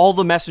 and all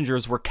the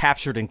messengers were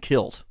captured and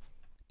killed.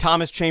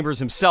 Thomas Chambers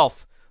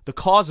himself, the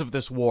cause of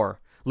this war,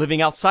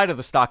 living outside of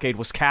the stockade,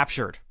 was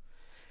captured.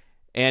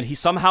 And he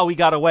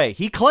got away.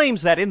 He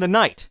claims that in the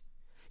night,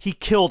 he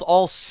killed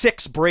all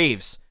 6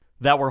 braves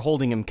that were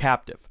holding him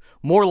captive.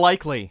 More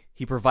likely,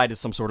 he provided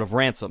some sort of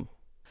ransom.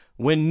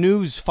 When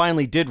news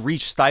finally did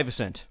reach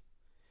Stuyvesant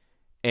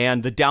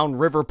and the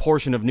downriver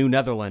portion of New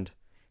Netherland,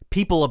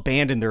 people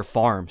abandoned their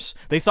farms.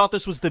 They thought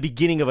this was the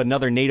beginning of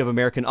another Native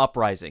American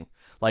uprising,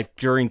 like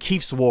during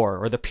Kief's War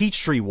or the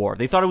Peachtree War.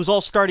 They thought it was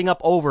all starting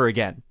up over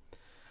again.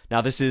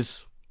 Now, this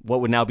is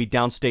what would now be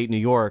downstate New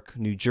York,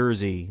 New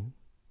Jersey.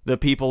 The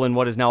people in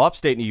what is now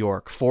upstate New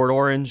York, Fort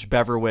Orange,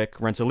 Beverwyck,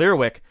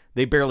 Rensselaerswyck,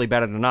 they barely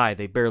batted an eye.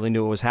 They barely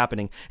knew what was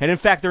happening. And in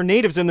fact, their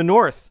natives in the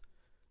north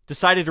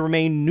decided to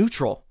remain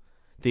neutral.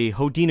 The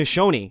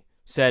Haudenosaunee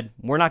said,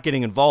 we're not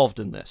getting involved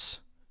in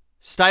this.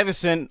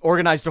 Stuyvesant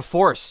organized a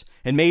force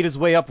and made his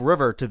way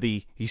upriver to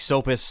the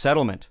Esopus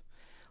settlement,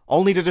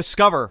 only to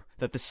discover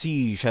that the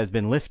siege has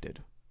been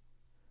lifted.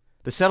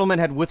 The settlement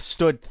had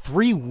withstood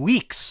 3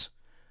 weeks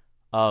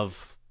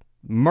of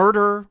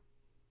murder,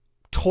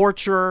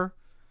 torture,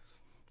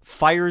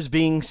 fires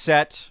being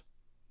set,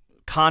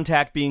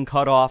 contact being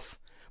cut off.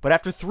 But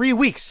after 3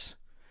 weeks,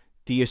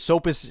 the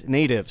Esopus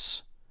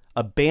natives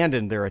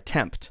abandoned their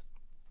attempt.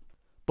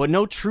 But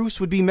no truce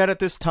would be met at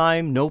this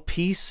time, no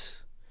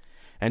peace.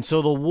 And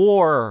so the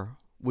war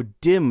would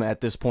dim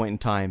at this point in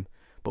time,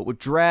 but would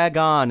drag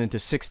on into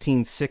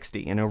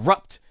 1660 and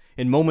erupt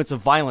in moments of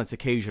violence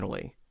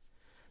occasionally.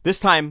 This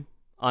time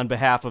on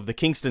behalf of the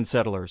Kingston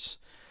settlers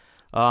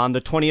on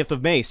the 20th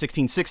of May,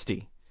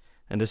 1660.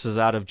 And this is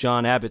out of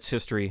John Abbott's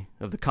history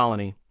of the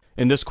colony.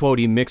 In this quote,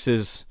 he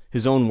mixes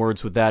his own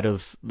words with that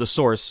of the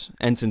source,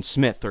 Ensign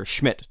Smith, or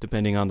Schmidt,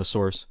 depending on the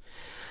source.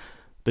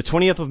 The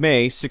 20th of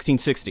May,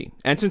 1660,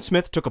 Ensign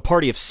Smith took a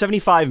party of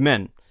 75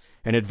 men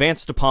and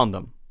advanced upon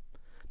them.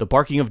 The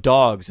barking of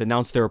dogs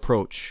announced their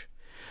approach.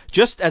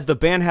 Just as the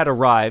band had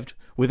arrived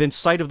within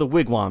sight of the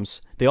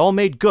wigwams, they all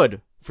made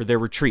good for their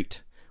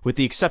retreat, with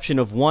the exception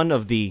of one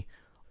of the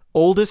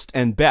oldest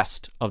and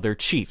best of their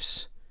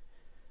chiefs.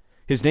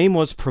 His name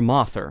was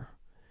Promother.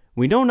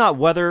 We know not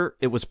whether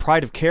it was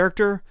pride of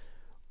character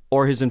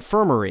or his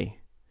infirmary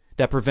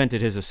that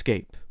prevented his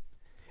escape.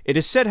 It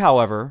is said,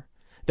 however,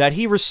 that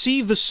he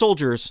received the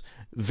soldiers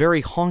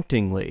very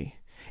hauntingly,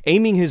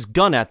 aiming his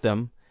gun at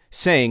them,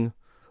 saying,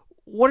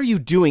 "What are you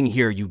doing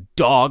here, you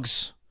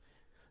dogs?"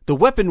 The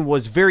weapon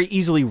was very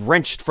easily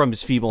wrenched from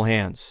his feeble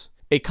hands.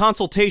 A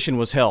consultation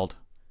was held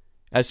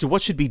as to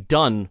what should be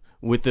done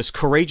with this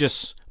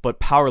courageous but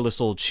powerless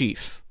old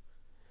chief.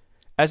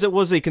 As it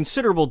was a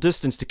considerable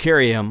distance to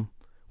carry him,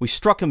 we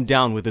struck him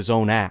down with his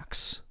own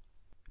axe.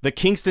 The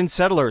Kingston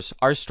settlers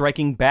are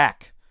striking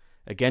back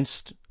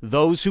against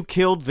those who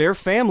killed their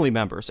family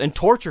members and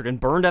tortured and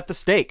burned at the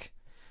stake.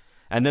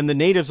 And then the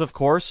natives, of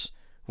course,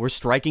 were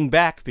striking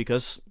back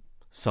because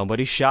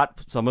somebody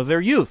shot some of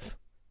their youth.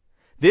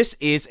 This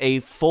is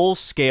a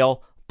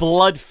full-scale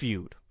blood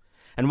feud.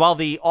 And while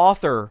the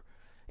author,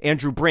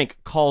 Andrew Brink,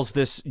 calls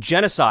this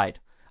genocide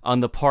on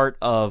the part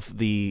of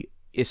the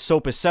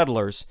Esopus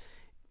settlers,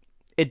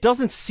 it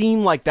doesn't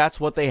seem like that's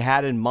what they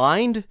had in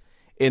mind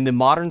in the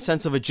modern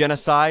sense of a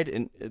genocide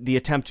and the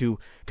attempt to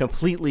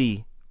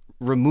completely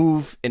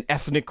remove an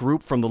ethnic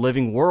group from the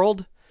living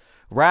world.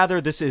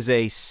 Rather, this is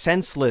a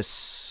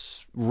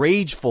senseless,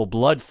 rageful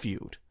blood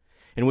feud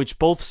in which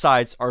both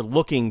sides are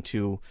looking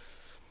to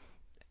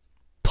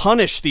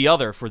punish the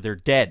other for their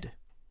dead.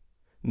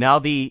 Now,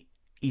 the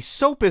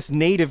Esopus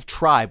native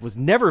tribe was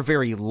never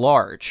very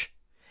large,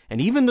 and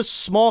even the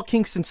small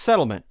Kingston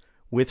settlement,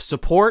 with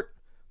support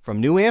from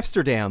New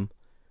Amsterdam,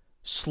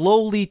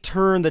 slowly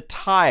turned the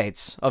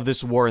tides of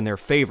this war in their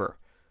favor.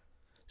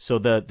 So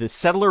the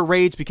settler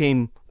raids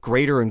became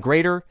greater and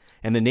greater,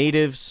 and the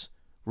natives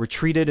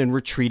retreated and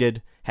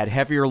retreated, had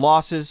heavier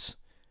losses,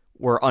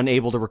 were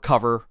unable to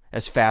recover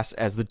as fast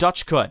as the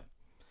Dutch could.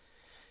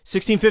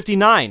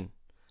 1659,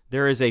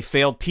 there is a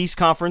failed peace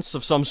conference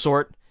of some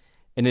sort,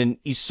 and an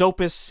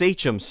Esopus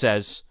sachem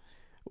says,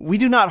 "We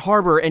do not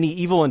harbor any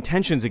evil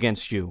intentions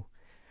against you.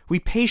 We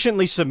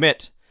patiently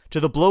submit to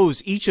the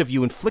blows each of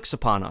you inflicts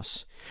upon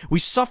us. We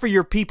suffer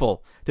your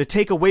people to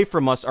take away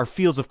from us our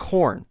fields of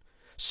corn.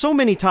 So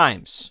many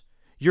times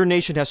your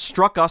nation has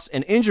struck us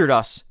and injured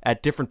us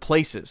at different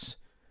places.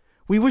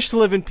 We wish to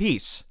live in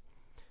peace.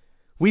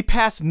 We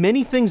pass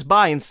many things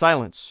by in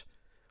silence,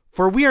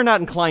 for we are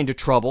not inclined to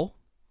trouble."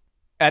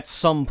 At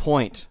some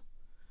point,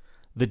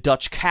 the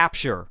Dutch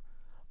capture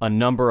a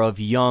number of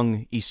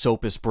young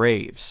Esopus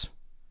braves,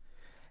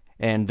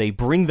 and they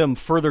bring them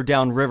further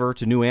downriver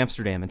to New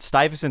Amsterdam, and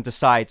Stuyvesant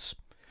decides,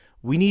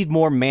 we need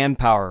more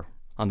manpower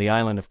on the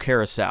island of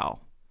Curaçao.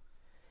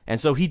 And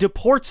so he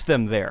deports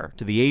them there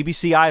to the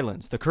ABC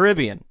Islands, the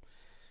Caribbean,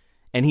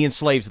 and he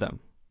enslaves them.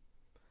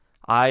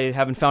 I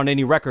haven't found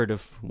any record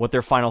of what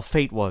their final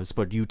fate was,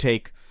 but you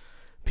take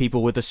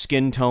people with a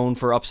skin tone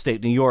for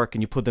upstate New York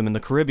and you put them in the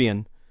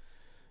Caribbean,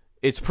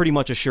 it's pretty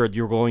much assured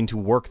you're going to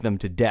work them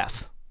to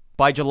death.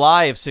 By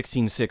July of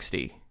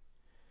 1660,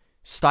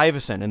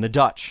 Stuyvesant and the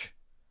Dutch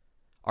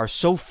are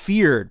so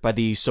feared by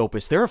the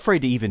Esopus, they're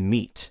afraid to even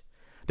meet.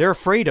 They're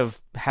afraid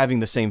of having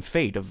the same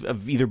fate,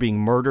 of either being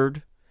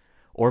murdered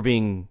or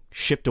being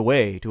shipped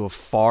away to a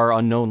far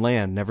unknown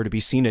land, never to be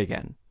seen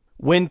again.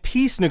 When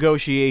peace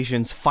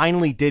negotiations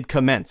finally did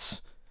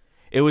commence,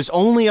 it was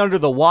only under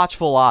the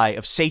watchful eye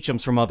of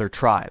sachems from other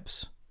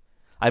tribes.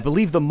 I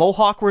believe the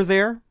Mohawk were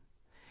there,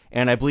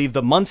 and I believe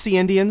the Munsee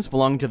Indians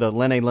belonging to the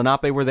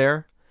Lenape were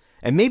there,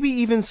 and maybe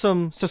even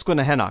some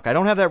Susquehannock. I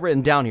don't have that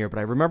written down here, but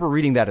I remember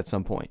reading that at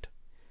some point.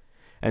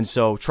 And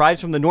so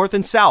tribes from the north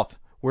and south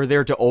were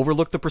there to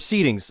overlook the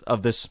proceedings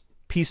of this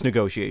peace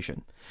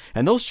negotiation.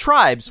 And those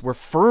tribes were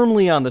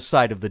firmly on the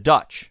side of the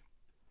Dutch.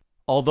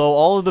 Although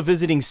all of the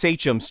visiting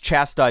sachems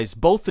chastised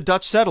both the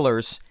Dutch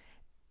settlers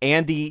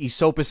and the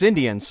Esopus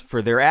Indians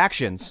for their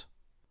actions,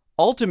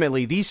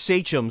 ultimately these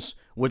sachems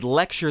would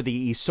lecture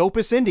the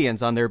Esopus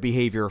Indians on their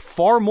behavior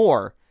far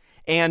more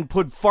and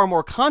put far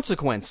more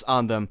consequence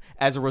on them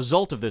as a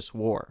result of this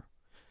war.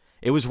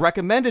 It was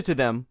recommended to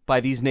them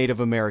by these Native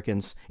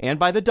Americans and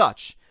by the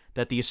Dutch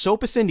that the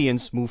Esopus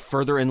Indians move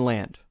further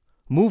inland.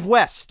 Move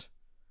west.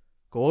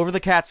 Go over the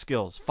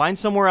Catskills. Find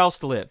somewhere else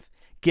to live.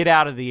 Get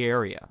out of the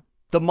area.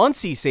 The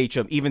Munsee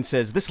sachem even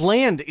says, this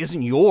land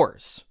isn't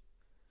yours.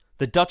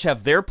 The Dutch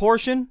have their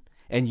portion,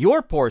 and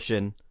your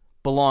portion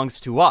belongs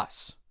to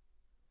us.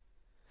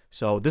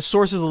 So this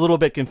source is a little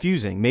bit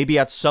confusing. Maybe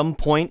at some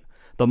point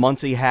the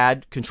Munsee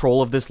had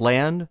control of this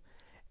land,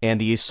 and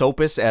the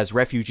Esopus as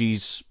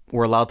refugees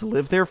were allowed to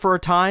live there for a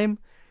time,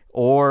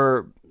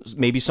 or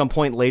maybe some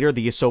point later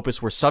the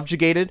Esopus were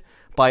subjugated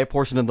by a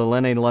portion of the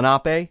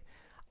Lenape.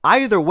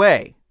 Either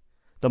way,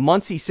 the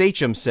Munsee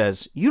sachem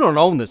says, you don't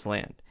own this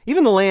land.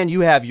 Even the land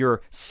you have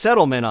your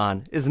settlement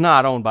on is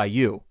not owned by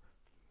you.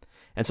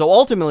 And so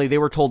ultimately they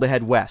were told to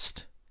head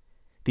west.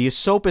 The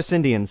Esopus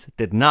Indians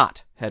did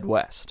not head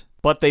west,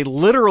 but they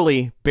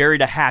literally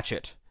buried a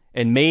hatchet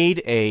and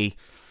made a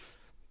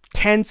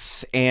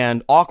tense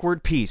and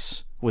awkward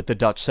peace with the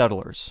Dutch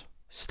settlers.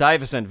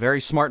 Stuyvesant,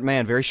 very smart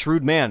man, very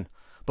shrewd man,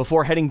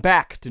 before heading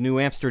back to New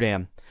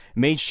Amsterdam,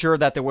 made sure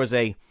that there was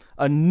a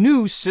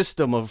new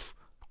system of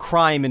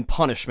crime and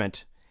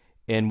punishment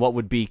in what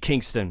would be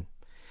Kingston.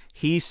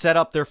 He set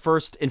up their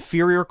first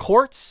inferior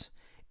courts,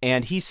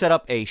 and he set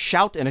up a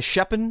schout and a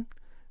schepen,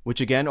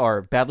 which again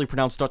are badly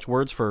pronounced Dutch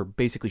words for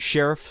basically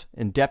sheriff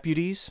and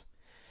deputies.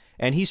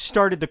 And he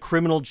started the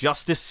criminal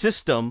justice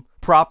system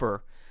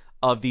proper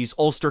of these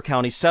Ulster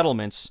County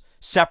settlements,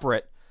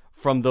 separate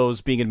from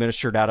those being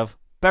administered out of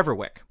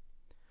Beverwyck.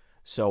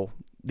 So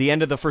the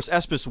end of the First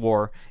Esopus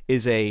War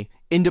is a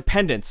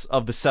independence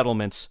of the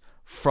settlements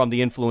from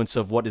the influence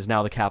of what is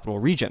now the capital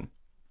region.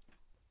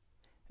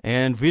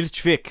 And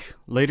Wiltwyck,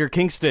 later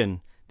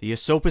Kingston, the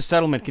Esopus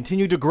settlement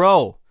continued to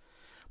grow.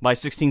 By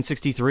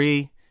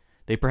 1663,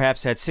 they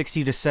perhaps had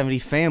 60 to 70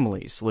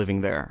 families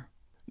living there.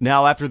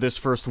 Now, after this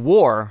first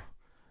war,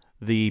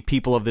 the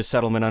people of this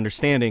settlement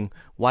understanding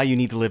why you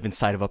need to live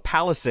inside of a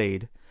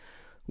palisade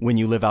when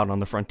you live out on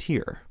the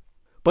frontier.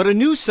 But a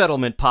new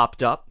settlement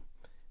popped up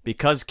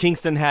because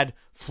Kingston had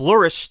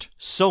flourished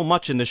so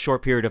much in this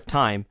short period of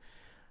time.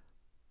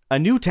 a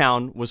new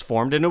town was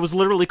formed, and it was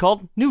literally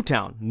called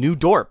Newtown. New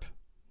Dorp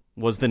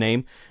was the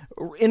name,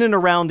 in and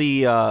around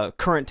the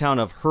current town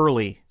of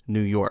Hurley,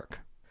 New York.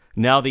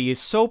 Now, the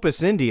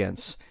Esopus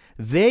Indians,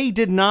 they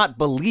did not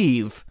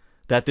believe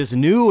that this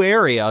new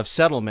area of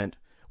settlement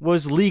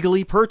was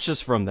legally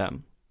purchased from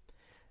them.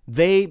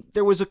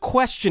 There was a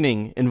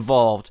questioning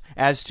involved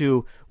as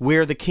to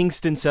where the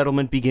Kingston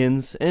settlement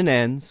begins and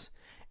ends,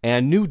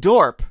 and New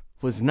Dorp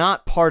was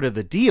not part of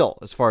the deal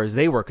as far as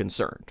they were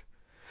concerned.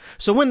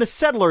 So when the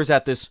settlers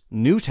at this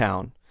new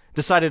town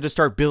decided to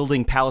start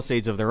building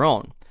palisades of their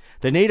own,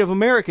 the Native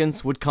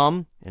Americans would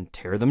come and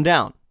tear them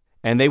down.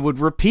 And they would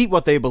repeat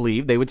what they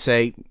believed. They would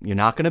say, "You're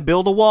not going to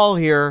build a wall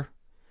here.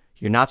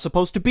 You're not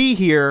supposed to be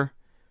here.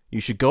 You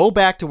should go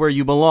back to where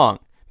you belong,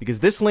 because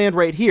this land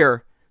right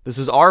here, this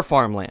is our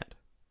farmland."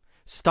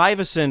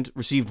 Stuyvesant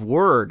received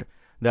word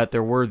that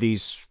there were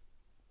these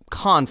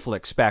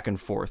conflicts back and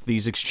forth,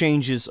 these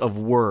exchanges of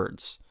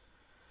words.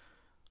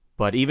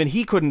 But even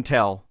he couldn't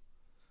tell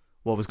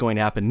what was going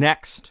to happen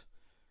next.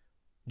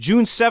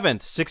 June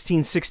 7th,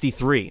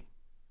 1663.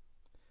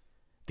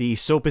 The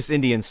Esopus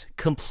Indians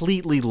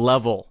completely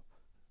level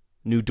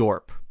New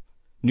Dorp,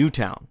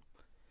 Newtown.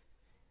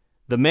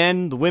 The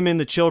men, the women,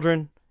 the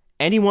children,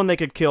 anyone they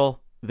could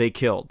kill, they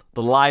killed.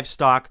 The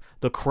livestock,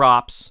 the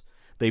crops,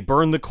 they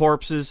burned the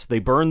corpses, they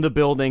burned the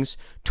buildings.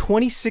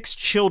 26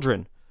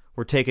 children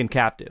were taken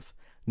captive.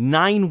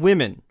 9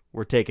 women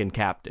were taken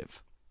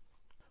captive.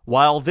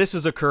 While this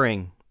is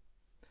occurring,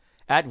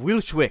 at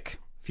Wilshwick,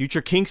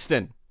 future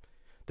Kingston,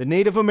 the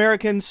Native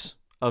Americans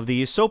of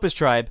the Esopus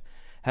tribe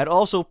had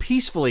also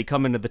peacefully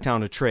come into the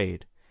town to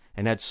trade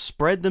and had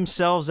spread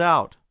themselves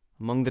out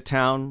among the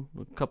town,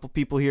 a couple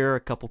people here, a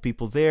couple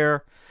people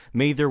there,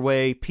 made their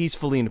way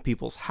peacefully into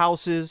people's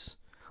houses,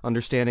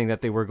 understanding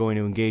that they were going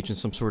to engage in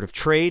some sort of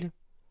trade.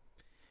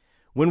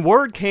 When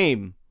word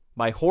came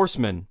by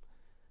horsemen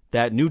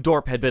that New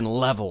Dorp had been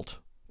leveled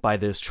by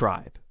this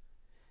tribe,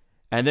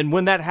 and then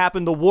when that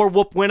happened, the war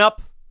whoop went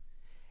up,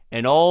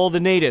 and all the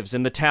natives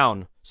in the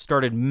town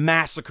started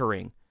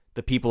massacring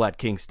the people at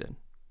Kingston.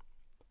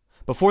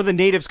 Before the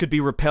natives could be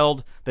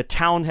repelled, the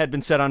town had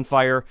been set on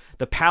fire,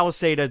 the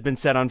palisade had been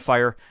set on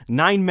fire,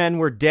 9 men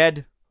were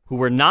dead who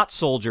were not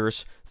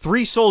soldiers,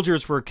 3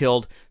 soldiers were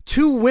killed,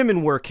 2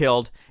 women were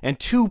killed, and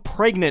 2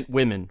 pregnant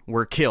women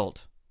were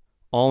killed.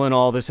 All in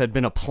all, this had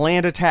been a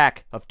planned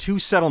attack of 2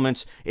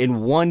 settlements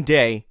in one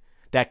day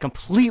that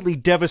completely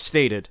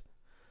devastated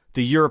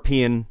the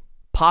European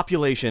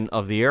population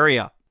of the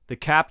area. The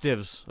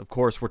captives, of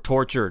course, were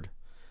tortured.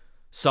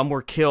 Some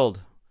were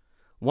killed.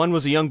 One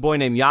was a young boy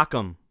named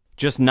Yakum,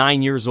 just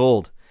 9 years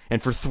old,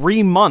 and for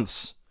 3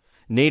 months,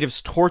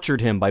 natives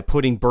tortured him by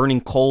putting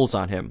burning coals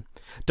on him,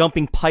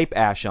 dumping pipe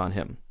ash on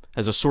him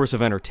as a source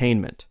of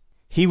entertainment.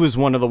 He was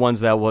one of the ones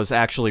that was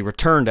actually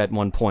returned at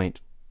one point,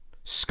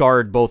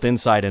 scarred both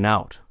inside and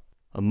out.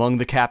 Among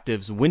the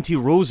captives, Winty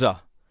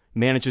Rosa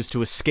manages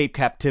to escape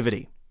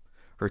captivity,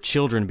 her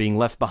children being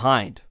left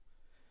behind.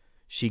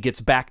 She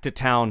gets back to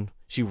town.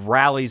 She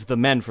rallies the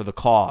men for the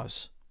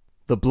cause.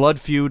 The blood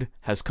feud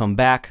has come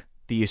back.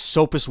 The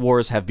Esopus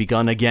Wars have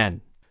begun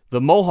again.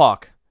 The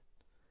Mohawk,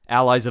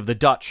 allies of the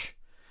Dutch,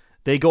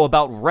 they go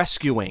about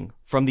rescuing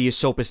from the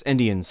Esopus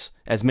Indians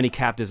as many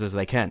captives as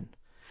they can.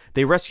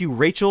 They rescue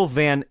Rachel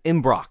Van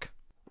Imbrock.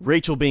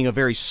 Rachel, being a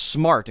very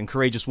smart and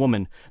courageous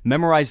woman,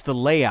 memorized the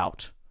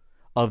layout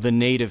of the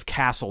native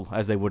castle,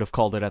 as they would have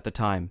called it at the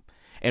time,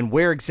 and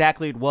where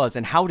exactly it was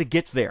and how to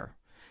get there.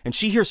 And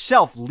she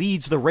herself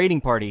leads the raiding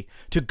party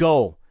to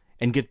go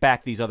and get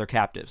back these other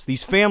captives,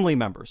 these family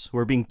members who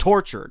are being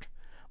tortured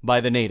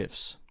by the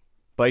natives.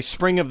 By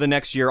spring of the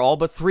next year, all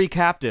but 3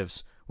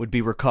 captives would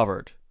be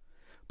recovered.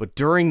 But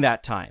during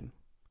that time,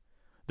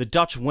 the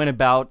Dutch went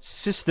about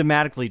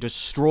systematically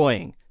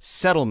destroying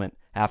settlement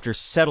after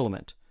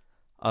settlement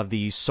of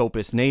the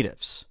Esopus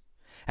natives.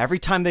 Every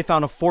time they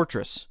found a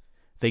fortress,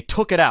 they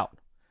took it out.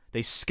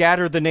 They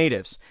scattered the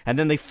natives, and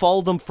then they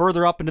followed them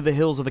further up into the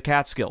hills of the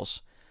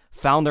Catskills,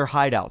 found their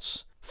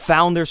hideouts,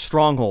 found their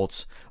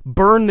strongholds,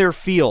 burned their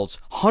fields,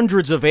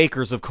 hundreds of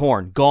acres of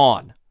corn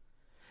gone.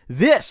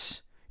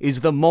 This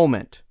is the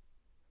moment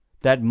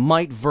that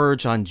might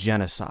verge on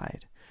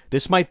genocide.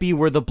 This might be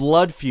where the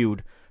blood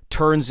feud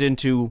turns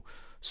into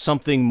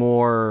something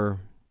more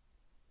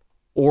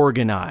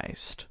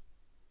organized.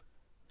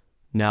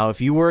 Now,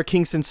 if you were a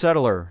Kingston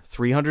settler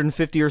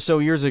 350 or so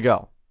years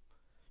ago,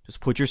 just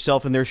put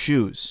yourself in their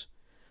shoes.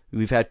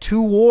 We've had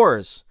 2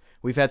 wars.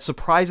 We've had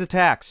surprise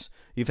attacks.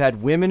 You've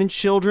had women and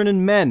children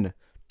and men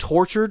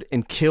tortured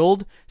and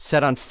killed,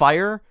 set on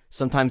fire,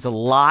 sometimes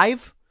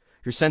alive.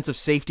 Your sense of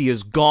safety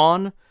is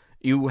gone.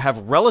 You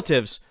have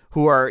relatives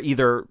who are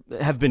either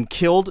have been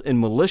killed in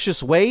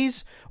malicious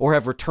ways or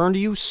have returned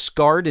to you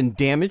scarred and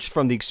damaged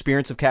from the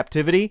experience of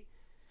captivity.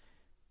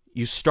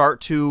 You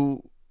start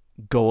to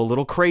go a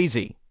little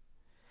crazy.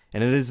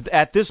 And it is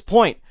at this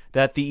point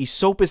that the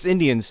Esopus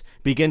Indians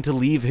begin to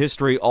leave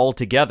history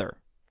altogether.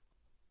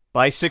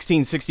 By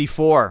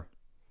 1664,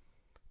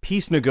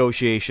 peace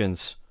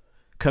negotiations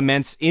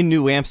commence in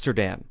New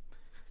Amsterdam.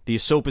 The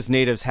Esopus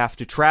natives have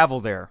to travel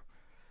there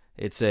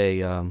It's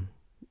a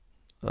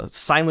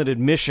silent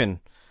admission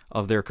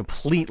of their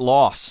complete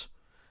loss.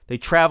 They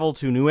traveled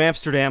to New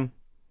Amsterdam,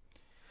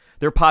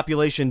 their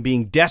population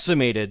being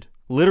decimated,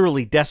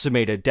 literally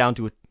decimated down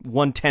to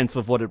 1/10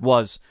 of what it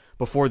was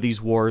before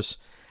these wars,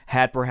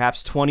 had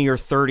perhaps 20 or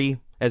 30,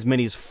 as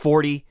many as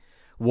 40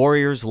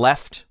 warriors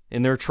left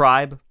in their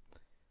tribe,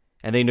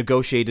 and they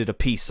negotiated a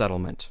peace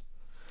settlement.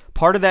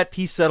 Part of that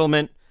peace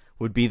settlement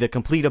would be the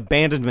complete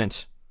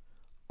abandonment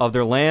of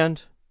their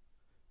land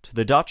to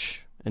the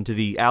Dutch and to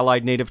the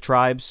allied native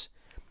tribes,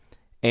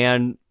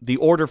 and the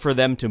order for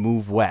them to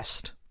move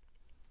west.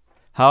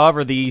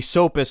 However, the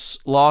Esopus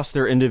lost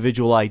their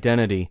individual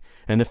identity,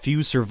 and the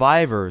few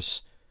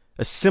survivors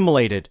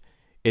assimilated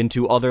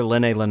into other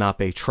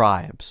Lenni-Lenape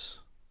tribes.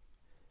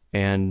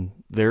 And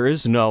there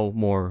is no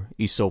more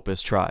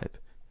Esopus tribe.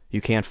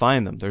 You can't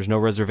find them. There's no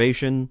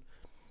reservation.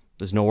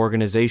 There's no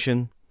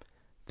organization.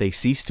 They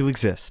cease to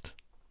exist.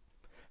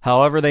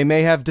 However, they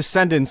may have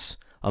descendants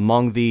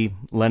among the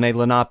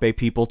Lenni-Lenape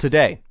people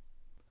today.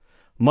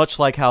 Much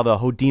like how the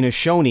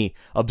Haudenosaunee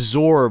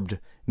absorbed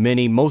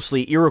many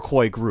mostly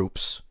Iroquois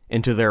groups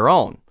into their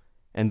own,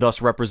 and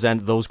thus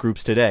represent those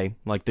groups today,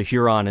 like the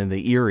Huron and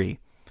the Erie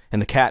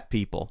and the Cat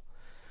people.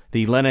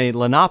 The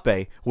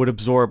Lenni-Lenape would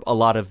absorb a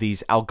lot of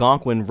these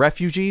Algonquin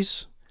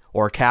refugees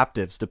or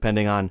captives,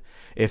 depending on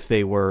if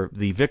they were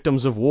the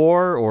victims of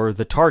war or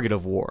the target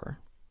of war.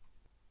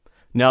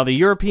 Now, the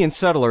European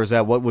settlers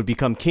at what would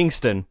become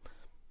Kingston,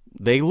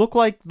 they look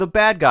like the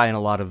bad guy in a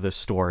lot of this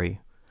story.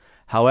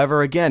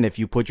 However, again, if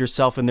you put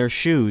yourself in their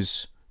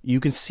shoes, you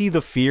can see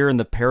the fear and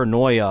the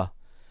paranoia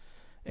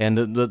and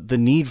the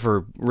need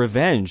for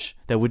revenge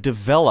that would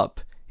develop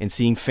in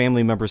seeing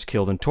family members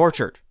killed and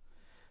tortured.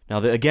 Now,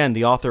 again,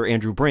 the author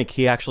Andrew Brink,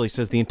 he actually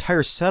says the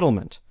entire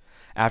settlement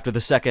after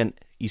the Second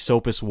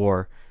Esopus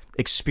War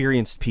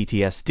experienced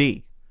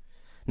PTSD.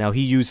 Now,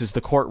 he uses the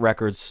court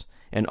records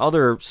and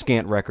other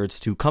scant records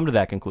to come to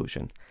that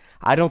conclusion.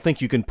 I don't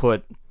think you can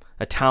put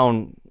a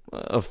town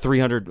of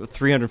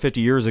 350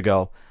 years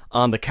ago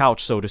on the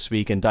couch, so to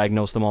speak, and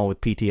diagnose them all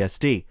with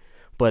PTSD.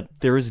 But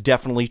there is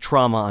definitely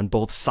trauma on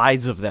both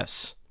sides of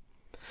this.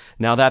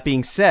 Now, that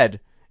being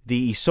said,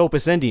 the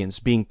Esopus Indians,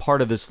 being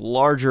part of this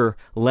larger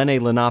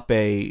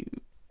Lenni-Lenape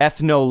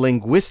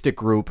ethno-linguistic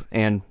group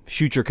and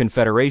future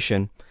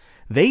confederation,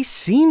 they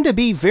seem to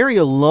be very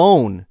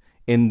alone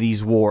in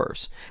these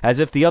wars, as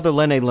if the other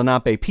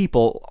Lenni-Lenape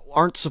people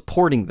aren't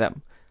supporting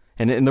them.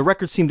 And the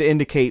records seem to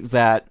indicate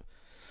that,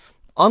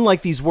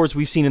 unlike these wars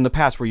we've seen in the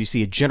past where you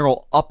see a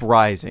general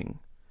uprising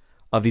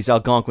of these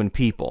Algonquin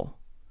people,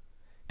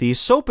 the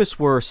Esopus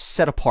were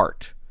set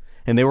apart,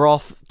 and they were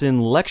often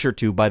lectured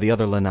to by the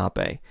other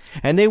Lenape,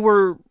 and they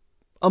were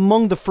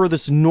among the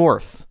furthest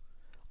north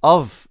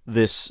of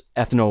this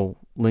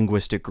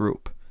ethno-linguistic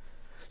group.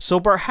 So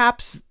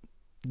perhaps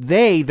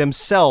they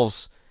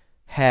themselves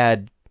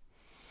had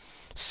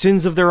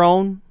sins of their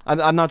own?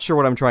 I'm not sure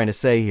what I'm trying to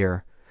say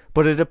here,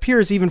 but it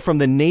appears even from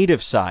the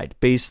native side,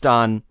 based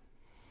on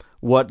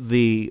what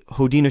the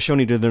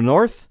Haudenosaunee to the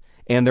north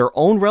and their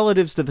own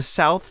relatives to the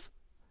south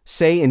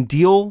say and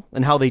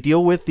how they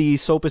deal with the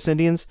Esopus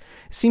Indians,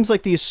 it seems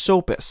like the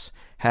Esopus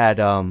had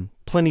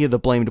plenty of the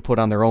blame to put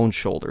on their own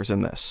shoulders in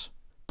this.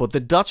 But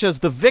the Dutch, as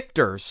the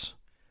victors,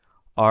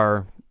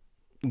 are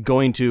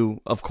going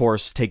to, of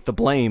course, take the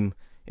blame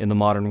in the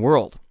modern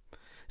world.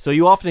 So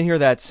you often hear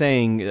that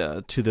saying,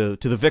 to the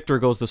victor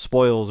goes the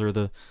spoils, or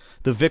the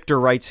victor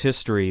writes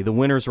history, the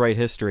winners write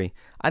history.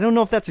 I don't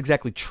know if that's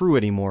exactly true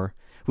anymore.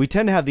 We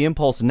tend to have the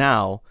impulse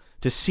now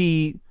to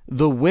see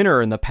the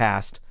winner in the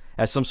past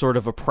as some sort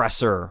of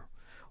oppressor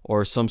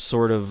or some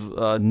sort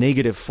of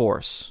negative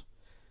force.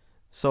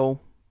 So,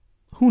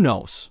 who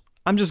knows?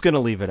 I'm just going to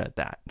leave it at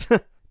that.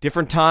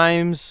 Different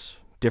times,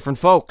 different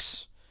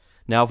folks.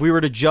 Now, if we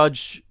were to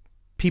judge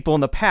people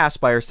in the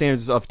past by our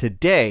standards of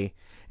today,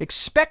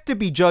 expect to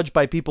be judged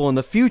by people in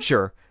the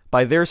future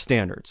by their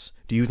standards.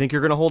 Do you think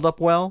you're going to hold up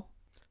well?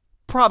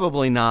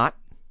 Probably not.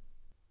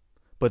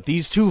 But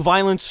these two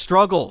violent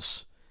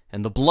struggles,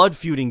 and the blood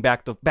feuding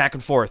back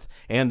and forth,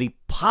 and the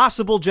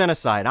possible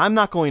genocide, I'm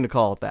not going to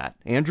call it that.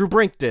 Andrew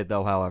Brink did,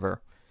 though,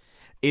 however,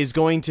 is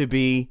going to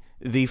be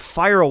the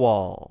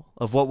firewall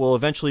of what will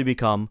eventually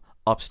become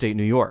upstate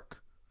New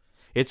York.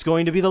 It's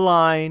going to be the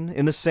line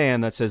in the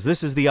sand that says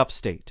this is the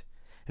upstate,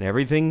 and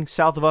everything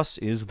south of us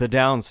is the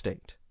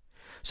downstate.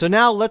 So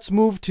now let's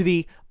move to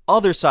the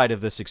other side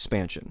of this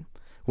expansion,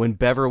 when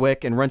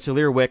Beverwyck and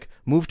Rensselaerswyck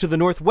moved to the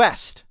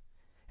northwest,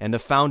 and the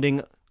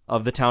founding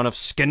of the town of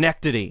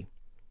Schenectady.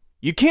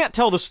 You can't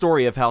tell the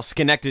story of how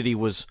Schenectady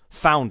was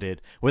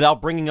founded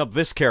without bringing up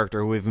this character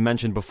who we've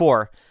mentioned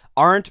before,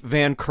 Arent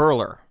van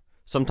Curler,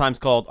 sometimes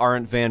called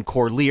Arent van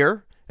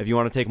Corlear, if you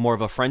want to take more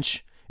of a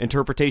French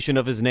interpretation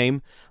of his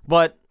name,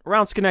 but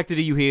around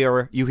Schenectady you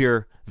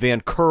hear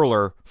Van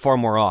Curler far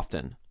more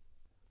often.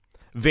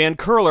 Van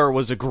Curler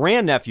was a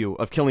grandnephew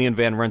of Killian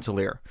van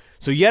Rensselaer.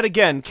 So yet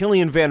again,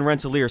 Killian van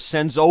Rensselaer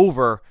sends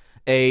over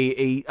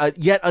a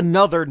yet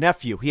another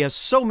nephew. He has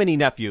so many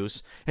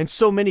nephews, and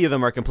so many of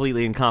them are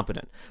completely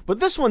incompetent. But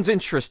this one's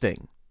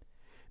interesting,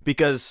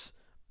 because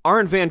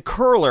Arent van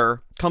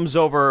Curler comes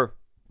over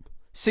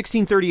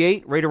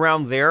 1638, right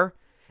around there,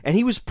 and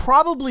he was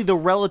probably the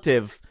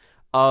relative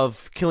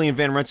of Kilian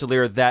van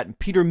Rensselaer that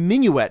Peter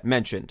Minuit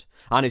mentioned.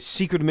 On his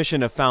secret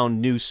mission to found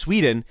New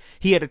Sweden,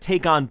 he had to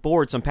take on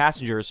board some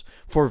passengers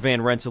for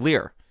Van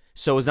Rensselaer,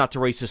 so as not to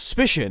raise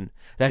suspicion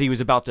that he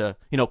was about to,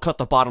 cut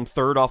the bottom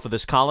third off of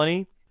this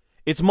colony.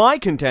 It's my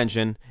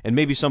contention, and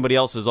maybe somebody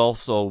else has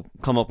also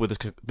come up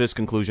with this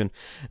conclusion,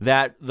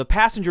 that the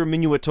passenger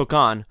Minuit took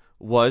on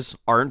was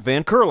Arent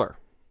van Curler.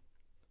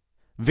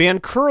 Van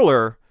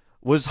Curler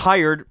was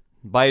hired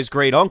by his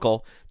great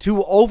uncle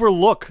to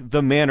overlook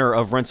the manor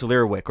of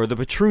Rensselaerswyck, or the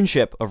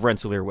patroonship of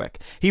Rensselaerswyck.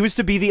 He was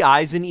to be the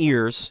eyes and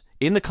ears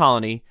in the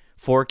colony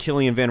for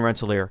Kilian van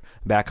Rensselaer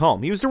back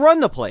home. He was to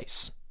run the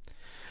place.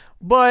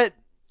 But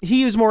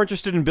he was more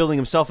interested in building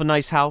himself a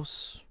nice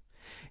house.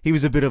 He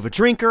was a bit of a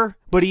drinker,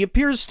 but he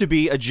appears to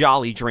be a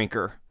jolly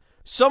drinker.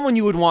 Someone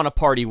you would want to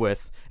party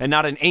with, and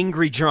not an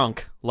angry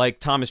drunk like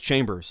Thomas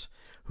Chambers,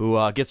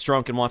 who gets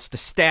drunk and wants to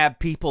stab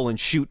people and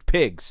shoot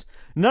pigs.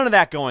 None of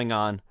that going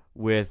on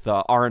with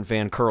Arent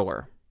van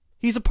Curler.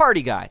 He's a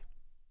party guy.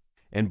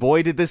 And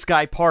boy, did this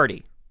guy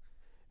party.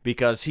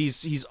 Because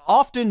he's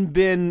often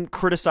been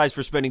criticized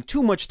for spending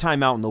too much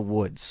time out in the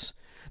woods.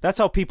 That's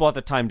how people at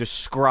the time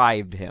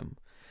described him.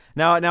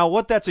 Now,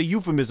 what that's a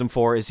euphemism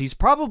for is he's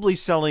probably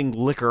selling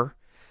liquor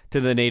to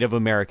the Native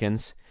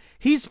Americans.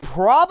 He's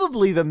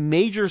probably the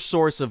major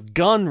source of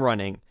gun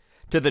running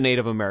to the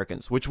Native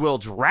Americans, which will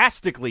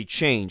drastically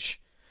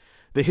change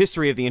the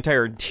history of the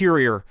entire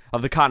interior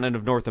of the continent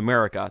of North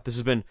America. This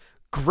has been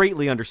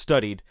greatly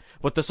understudied,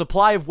 but the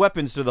supply of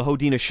weapons to the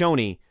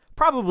Haudenosaunee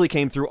probably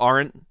came through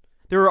Arent.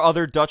 There are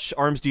other Dutch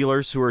arms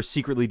dealers who are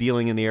secretly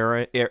dealing in the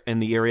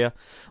area,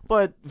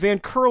 but Van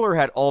Curler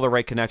had all the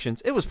right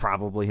connections. It was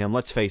probably him,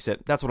 let's face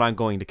it. That's what I'm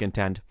going to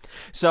contend.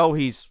 So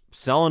he's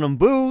selling them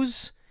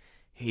booze,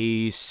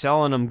 he's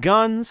selling them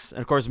guns,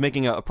 and of course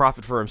making a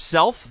profit for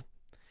himself,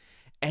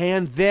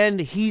 and then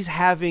he's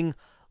having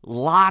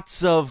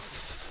lots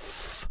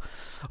of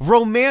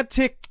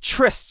romantic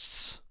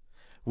trysts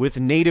with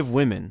native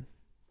women.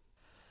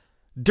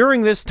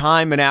 During this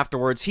time and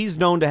afterwards, he's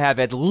known to have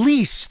at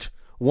least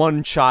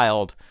one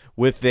child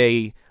with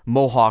a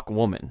Mohawk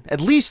woman. At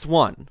least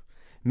one.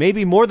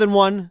 Maybe more than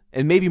one,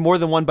 and maybe more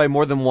than one by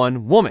more than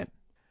one woman.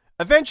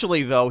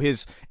 Eventually, though,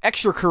 his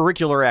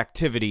extracurricular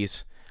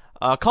activities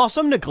cause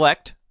some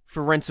neglect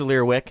for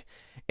Rensselaerswyck,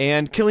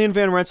 and Kilian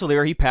van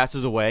Rensselaer, he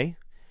passes away,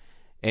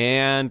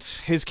 and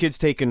his kids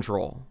take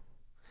control.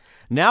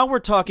 Now we're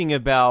talking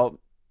about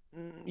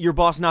your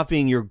boss not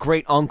being your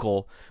great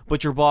uncle,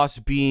 but your boss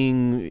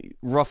being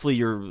roughly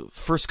your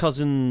first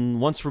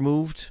cousin once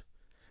removed,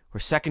 or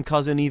second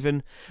cousin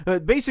even.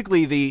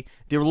 Basically, the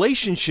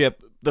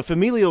relationship, the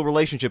familial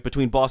relationship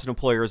between boss and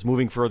employer is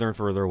moving further and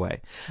further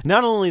away.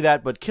 Not only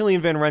that, but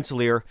Kilian van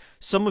Rensselaer,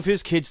 some of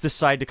his kids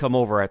decide to come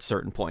over at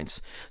certain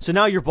points. So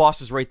now your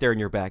boss is right there in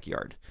your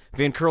backyard.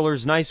 Van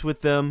Curler's nice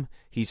with them.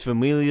 He's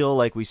familial,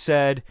 like we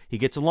said. He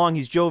gets along.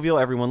 He's jovial.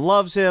 Everyone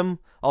loves him,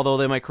 although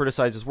they might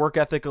criticize his work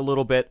ethic a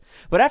little bit.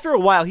 But after a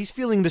while, he's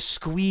feeling the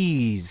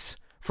squeeze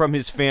from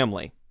his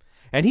family.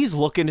 And he's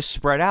looking to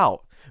spread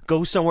out.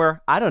 Go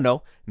somewhere, I don't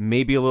know,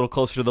 maybe a little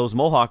closer to those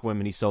Mohawk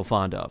women he's so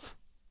fond of.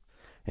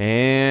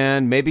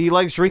 And maybe he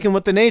likes drinking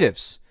with the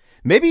natives.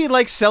 Maybe he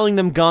likes selling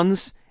them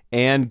guns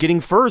and getting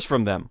furs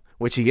from them,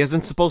 which he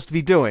isn't supposed to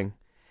be doing.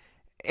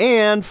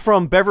 And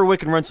from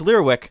Beverwyck and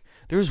Rensselaerswyck,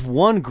 there's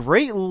one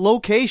great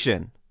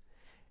location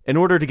in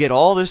order to get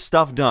all this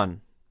stuff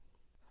done.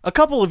 A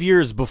couple of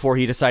years before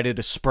he decided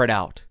to spread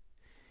out,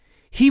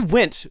 he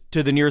went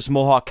to the nearest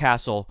Mohawk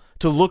castle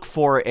to look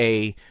for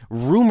a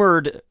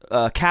rumored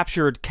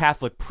captured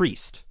Catholic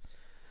priest,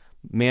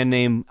 a man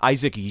named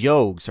Isaac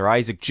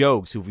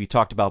Jogues, who we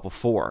talked about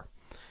before.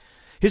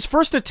 His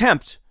first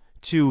attempt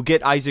to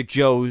get Isaac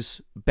Jogues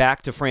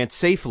back to France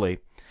safely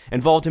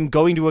involved him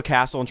going to a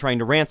castle and trying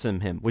to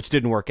ransom him, which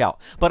didn't work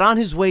out. But on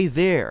his way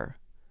there,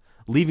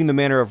 leaving the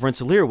manor of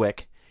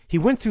Rensselaerswyck, he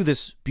went through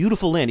this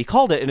beautiful land. He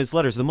called it in his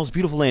letters the most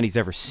beautiful land he's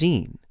ever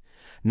seen.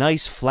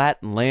 Nice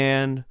flat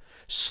land,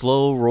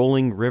 slow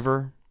rolling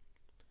river.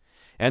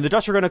 And the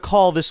Dutch are going to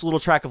call this little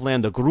tract of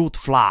land the Groot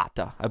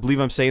Vlakte. I believe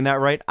I'm saying that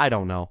right. I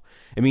don't know.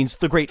 It means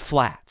the Great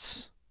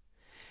Flats.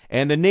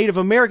 And the Native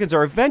Americans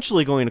are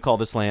eventually going to call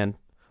this land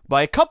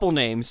by a couple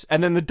names,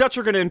 and then the Dutch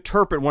are going to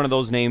interpret one of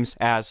those names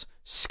as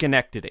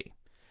Schenectady.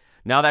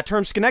 Now, that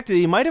term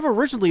Schenectady might have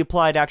originally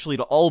applied actually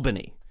to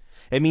Albany.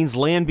 It means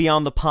land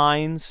beyond the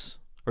pines,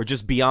 or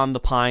just beyond the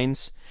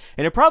pines.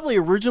 And it probably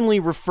originally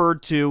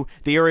referred to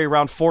the area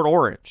around Fort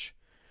Orange,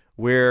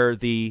 where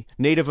the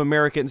Native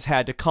Americans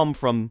had to come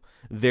from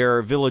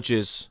their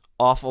villages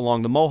off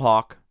along the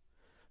Mohawk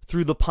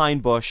through the pine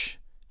bush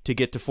to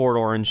get to Fort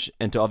Orange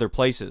and to other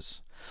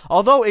places.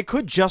 Although it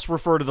could just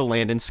refer to the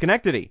land in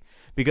Schenectady,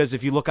 because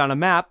if you look on a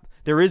map,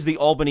 there is the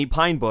Albany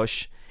pine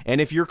bush, and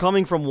if you're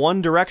coming from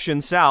one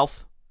direction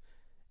south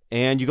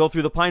and you go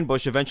through the pine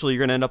bush, eventually you're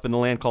going to end up in the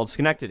land called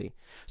Schenectady.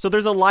 So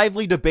there's a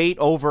lively debate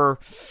over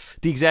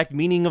the exact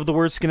meaning of the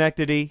word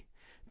Schenectady.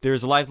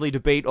 There's a lively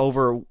debate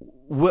over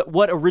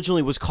what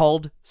originally was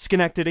called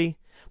Schenectady.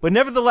 But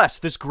nevertheless,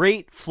 this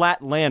great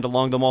flat land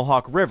along the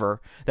Mohawk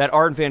River that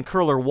Art Van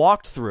Curler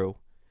walked through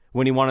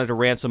when he wanted to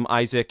ransom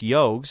Isaac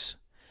Jogues,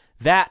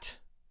 that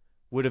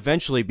would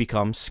eventually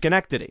become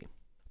Schenectady.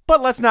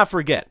 But let's not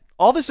forget,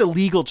 all this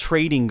illegal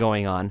trading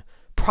going on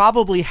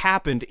probably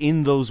happened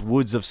in those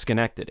woods of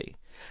Schenectady.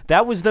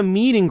 That was the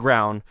meeting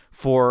ground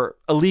for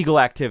illegal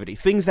activity,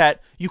 things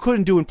that you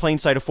couldn't do in plain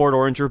sight of Fort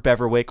Orange or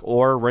Beverwyck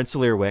or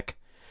Rensselaerswyck.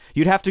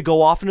 You'd have to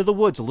go off into the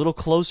woods, a little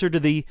closer to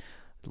the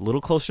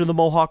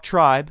Mohawk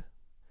tribe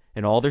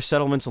and all their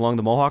settlements along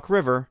the Mohawk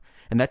River,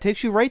 and that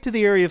takes you right to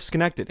the area of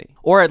Schenectady,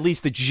 or at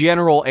least the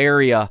general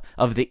area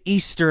of the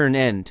eastern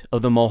end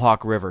of the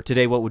Mohawk River.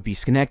 Today, what would be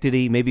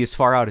Schenectady, maybe as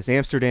far out as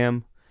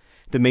Amsterdam,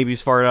 then maybe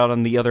as far out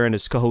on the other end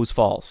as Cohoes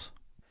Falls.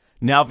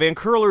 Now, Van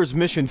Curler's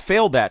mission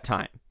failed that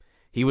time.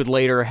 He would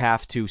later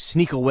have to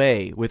sneak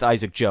away with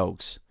Isaac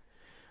Jogues.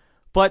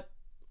 But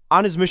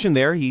on his mission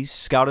there, he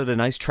scouted a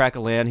nice tract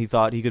of land. He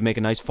thought he could make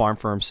a nice farm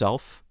for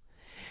himself.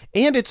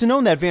 And it's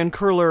known that Van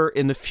Curler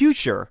in the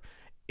future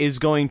is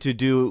going to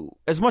do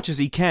as much as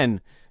he can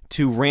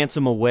to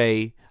ransom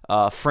away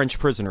French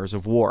prisoners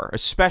of war,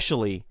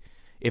 especially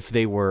if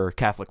they were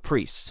Catholic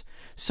priests.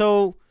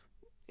 So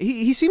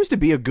he seems to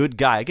be a good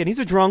guy. Again, he's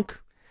a drunk,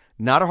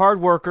 not a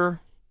hard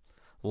worker,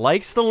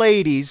 likes the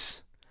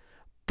ladies,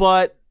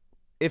 but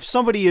if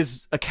somebody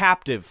is a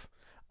captive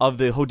of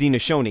the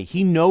Haudenosaunee,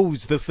 he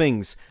knows the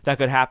things that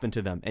could happen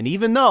to them. And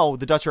even though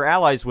the Dutch are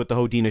allies with the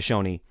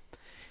Haudenosaunee,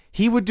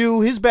 he would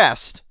do his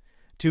best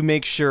to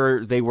make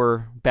sure they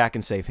were back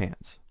in safe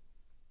hands.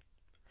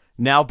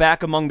 Now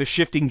back among the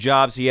shifting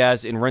jobs he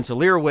has in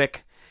Rensselaerswyck,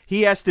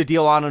 he has to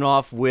deal on and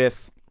off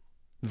with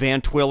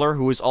Van Twiller,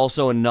 who is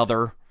also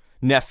another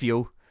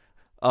nephew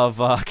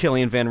of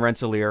Killian Van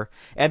Rensselaer,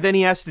 and then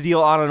he has to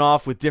deal on and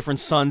off with different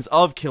sons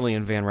of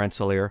Killian Van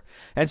Rensselaer,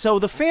 and so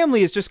the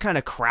family is just kind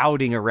of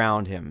crowding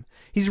around him.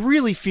 He's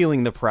really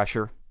feeling the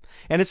pressure,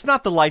 and it's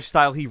not the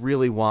lifestyle he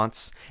really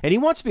wants, and he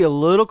wants to be a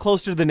little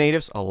closer to the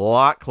natives, a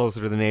lot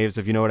closer to the natives,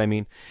 if you know what I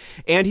mean,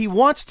 and he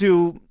wants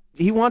to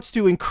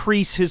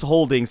increase his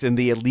holdings in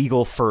the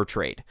illegal fur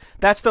trade.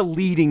 That's the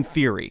leading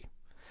theory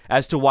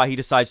as to why he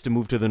decides to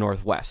move to the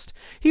Northwest.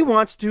 He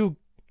wants to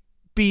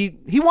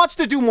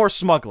do more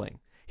smuggling.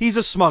 He's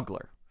a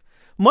smuggler.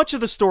 Much of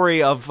the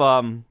story of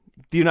the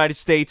United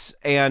States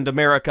and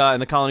America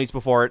and the colonies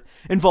before it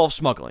involves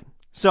smuggling.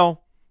 So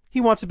he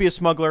wants to be a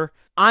smuggler.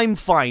 I'm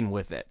fine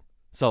with it.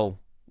 So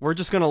we're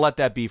just going to let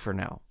that be for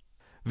now.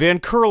 Van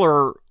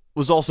Curler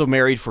was also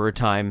married for a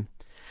time.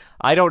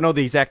 I don't know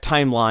the exact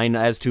timeline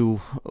as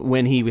to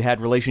when he had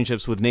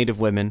relationships with native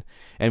women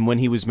and when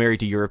he was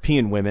married to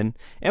European women,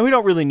 and we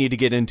don't really need to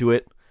get into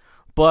it.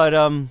 But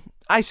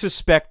I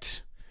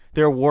suspect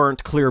there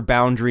weren't clear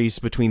boundaries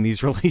between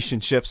these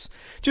relationships,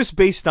 just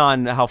based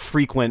on how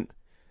frequent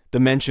the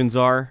mentions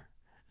are.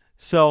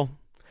 So,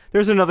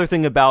 there's another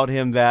thing about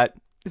him that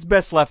is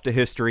best left to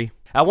history.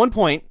 At one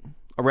point,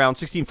 around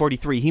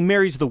 1643, he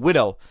marries the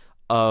widow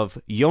of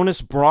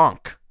Jonas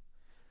Bronk,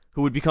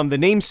 who would become the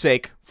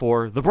namesake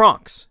for the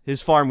Bronx.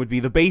 His farm would be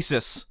the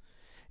basis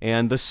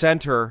and the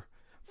center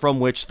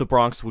from which the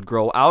Bronx would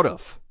grow out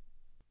of.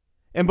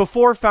 And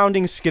before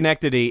founding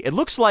Schenectady, it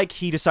looks like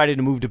he decided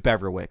to move to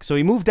Beverwyck. So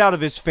he moved out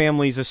of his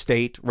family's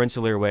estate,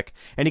 Rensselaerswyck,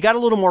 and he got a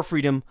little more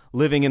freedom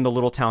living in the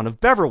little town of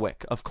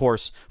Beverwyck. Of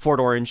course, Fort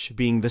Orange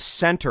being the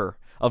center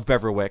of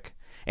Beverwyck,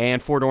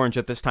 and Fort Orange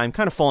at this time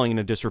kind of falling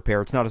into disrepair.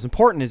 It's not as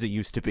important as it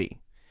used to be.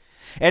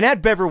 And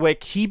at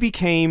Beverwyck, he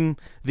became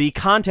the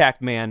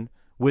contact man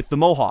with the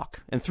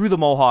Mohawk, and through the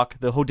Mohawk,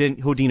 the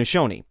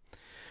Haudenosaunee.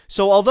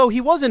 So although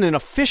he wasn't an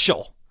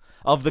official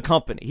of the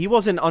company, he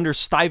wasn't under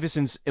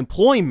Stuyvesant's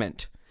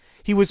employment,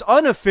 he was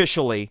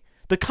unofficially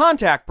the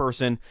contact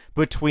person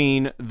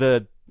between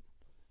the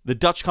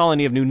Dutch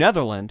colony of New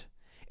Netherland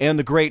and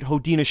the great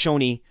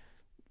Haudenosaunee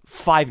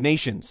Five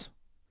Nations.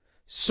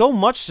 So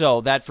much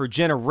so that for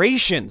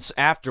generations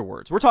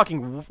afterwards, we're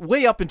talking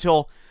way up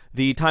until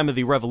the time of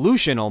the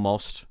Revolution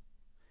almost,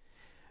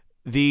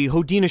 the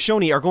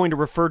Haudenosaunee are going to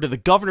refer to the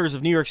governors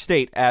of New York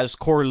State as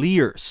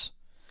Corliers,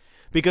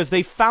 because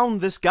they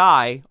found this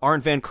guy,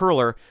 Arndt Van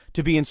Curler,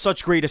 to be in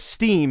such great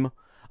esteem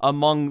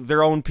among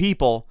their own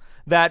people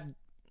that,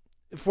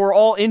 for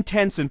all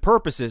intents and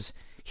purposes,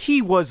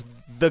 he was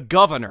the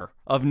governor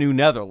of New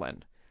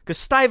Netherland. Because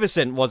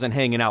Stuyvesant wasn't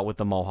hanging out with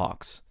the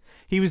Mohawks.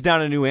 He was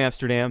down in New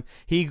Amsterdam.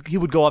 He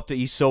would go up to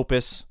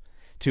Esopus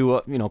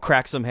to,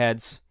 crack some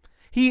heads.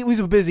 He was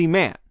a busy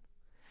man.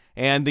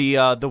 And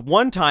the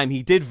one time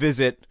he did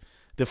visit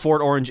the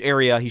Fort Orange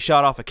area, he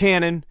shot off a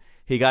cannon.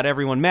 He got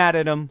everyone mad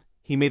at him.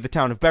 He made the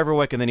town of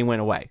Beverwyck, and then he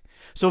went away.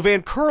 So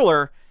Van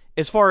Curler,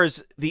 as far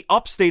as the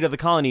upstate of the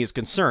colony is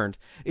concerned,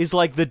 is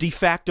like the de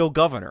facto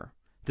governor,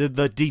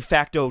 the de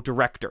facto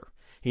director.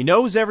 He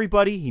knows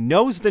everybody. He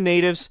knows the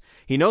natives.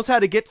 He knows how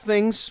to get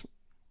things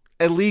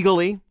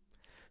illegally.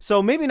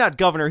 So maybe not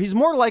governor. He's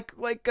more like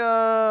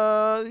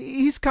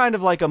he's kind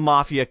of like a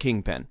mafia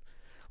kingpin.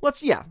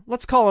 Let's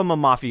call him a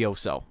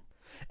mafioso.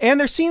 And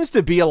there seems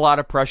to be a lot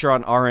of pressure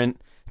on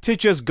Arendt to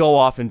just go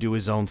off and do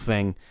his own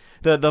thing.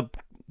 The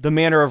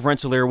manor of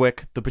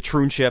Rensselaerswyck, the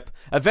patroonship,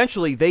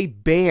 eventually they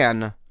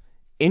ban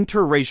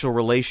interracial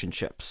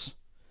relationships,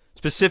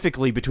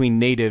 specifically between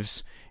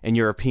natives and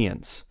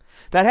Europeans.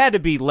 That had to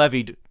be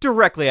levied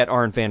directly at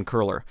Arent van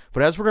Curler.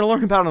 But as we're going to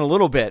learn about in a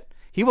little bit,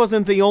 he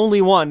wasn't the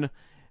only one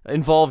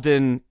involved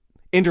in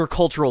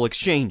intercultural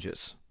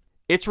exchanges.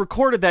 It's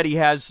recorded that he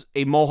has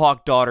a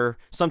Mohawk daughter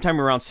sometime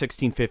around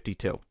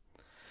 1652.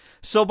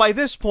 So by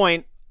this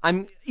point,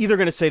 I'm either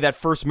going to say that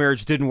first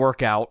marriage didn't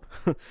work out,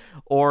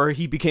 or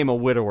he became a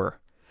widower.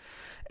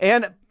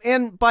 And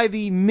by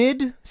the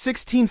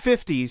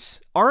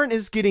mid-1650s, Arent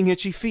is getting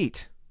itchy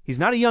feet. He's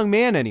not a young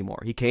man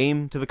anymore. He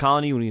came to the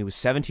colony when he was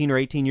 17 or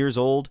 18 years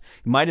old.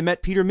 He might have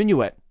met Peter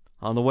Minuit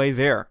on the way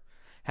there.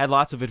 Had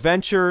lots of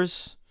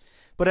adventures.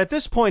 But at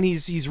this point,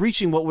 he's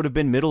reaching what would have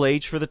been middle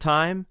age for the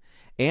time,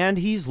 and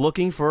he's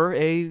looking for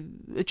a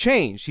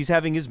change. He's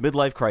having his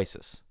midlife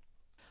crisis.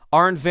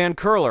 Arent van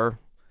Curler,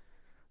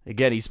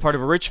 again, he's part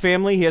of a rich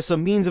family. He has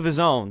some means of his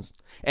own.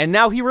 And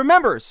now he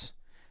remembers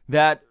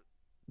that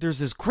there's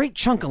this great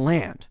chunk of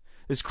land.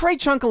 This great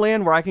chunk of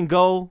land where I can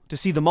go to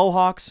see the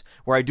Mohawks,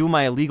 where I do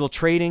my illegal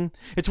trading.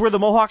 It's where the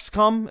Mohawks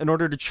come in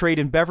order to trade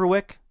in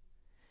Beverwyck.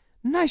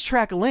 Nice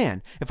tract of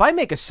land. If I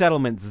make a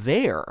settlement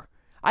there,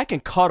 I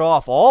can cut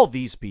off all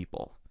these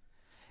people.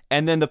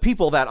 And then the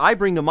people that I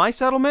bring to my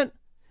settlement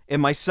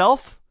and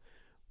myself,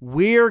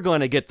 we're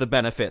going to get the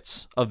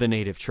benefits of the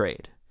native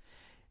trade.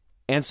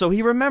 And so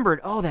he remembered,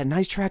 oh, that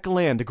nice tract of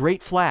land, the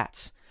Great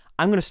Flats.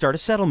 I'm going to start a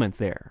settlement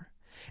there.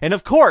 And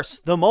of course,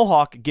 the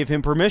Mohawk give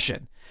him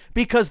permission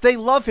because they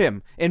love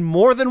him in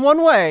more than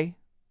one way.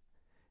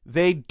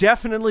 They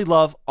definitely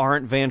love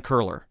Arent van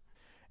Curler.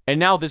 And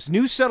now this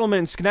new settlement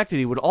in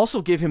Schenectady would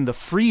also give him the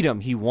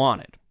freedom he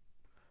wanted,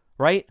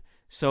 right?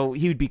 So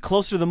he would be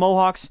closer to the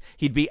Mohawks.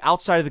 He'd be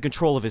outside of the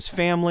control of his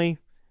family.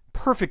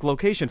 Perfect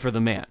location for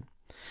the man.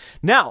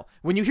 Now,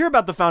 when you hear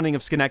about the founding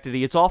of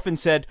Schenectady, it's often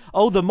said,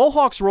 oh, the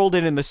Mohawks rolled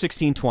in the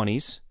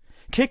 1620s,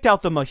 kicked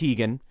out the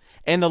Mohegan,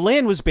 and the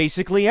land was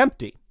basically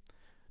empty.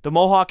 The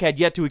Mohawk had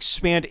yet to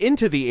expand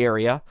into the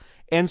area,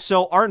 and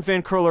so Arent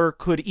van Curler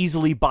could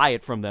easily buy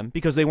it from them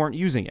because they weren't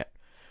using it.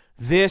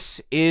 This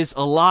is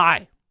a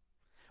lie.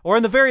 Or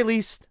in the very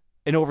least,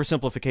 an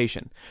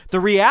oversimplification. The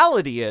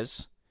reality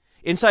is,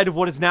 inside of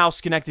what is now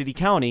Schenectady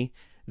County,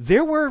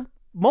 there were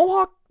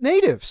Mohawk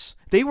natives.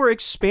 They were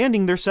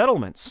expanding their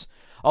settlements.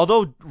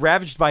 Although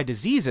ravaged by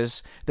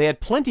diseases, they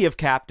had plenty of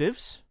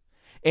captives,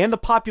 and the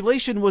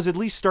population was at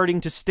least starting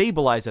to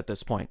stabilize at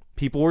this point.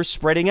 People were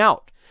spreading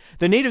out.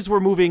 The natives were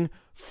moving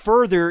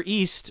further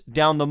east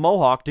down the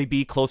Mohawk to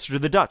be closer to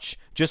the Dutch,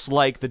 just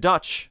like the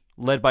Dutch,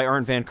 led by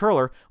Arent van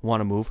Curler,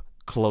 want to move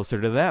closer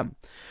to them.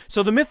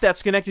 So the myth that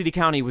Schenectady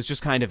County was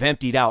just kind of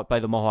emptied out by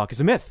the Mohawk is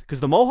a myth, because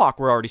the Mohawk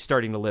were already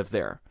starting to live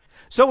there.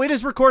 So it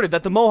is recorded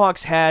that the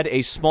Mohawks had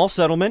a small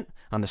settlement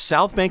on the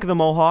south bank of the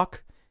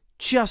Mohawk,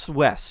 just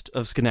west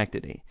of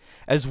Schenectady,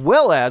 as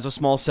well as a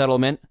small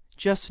settlement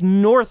just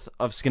north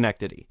of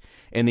Schenectady,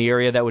 in the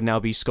area that would now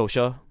be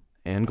Scotia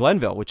and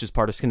Glenville, which is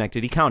part of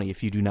Schenectady County,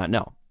 if you do not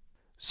know.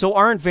 So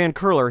Arent van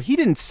Curler, he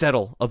didn't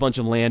settle a bunch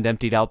of land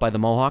emptied out by the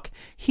Mohawk.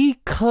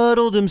 He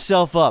cuddled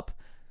himself up,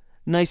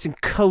 nice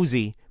and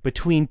cozy,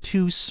 between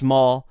two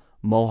small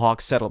Mohawk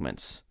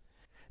settlements.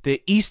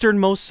 The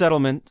easternmost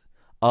settlement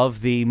of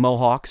the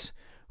Mohawks,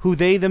 who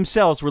they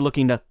themselves were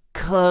looking to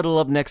cuddle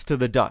up next to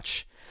the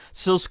Dutch.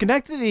 So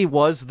Schenectady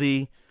was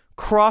the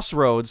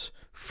crossroads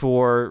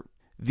for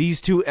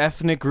these two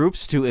ethnic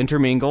groups to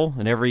intermingle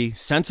in every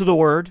sense of the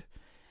word,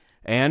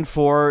 and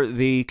for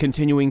the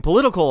continuing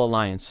political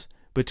alliance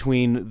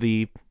between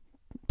the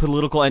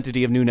political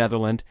entity of New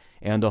Netherland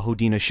and the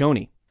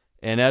Haudenosaunee.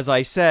 And as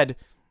I said,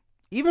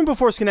 even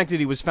before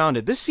Schenectady was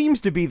founded, this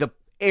seems to be the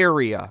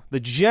area, the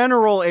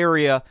general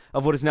area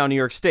of what is now New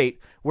York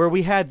State, where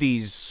we had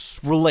these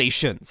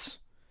relations.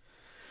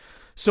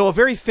 So a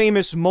very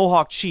famous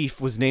Mohawk chief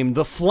was named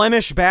the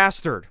Flemish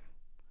Bastard.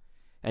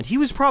 And he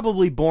was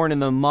probably born in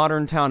the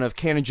modern town of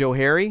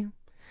Canajoharie,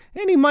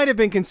 and he might have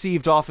been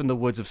conceived off in the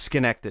woods of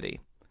Schenectady.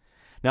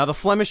 Now, the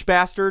Flemish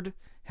Bastard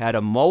had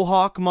a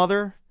Mohawk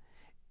mother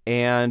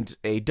and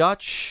a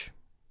Dutch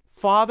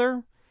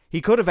father. He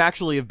could have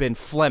actually have been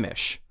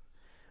Flemish,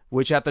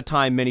 which at the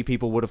time many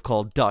people would have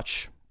called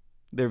Dutch.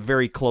 They're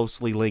very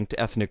closely linked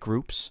ethnic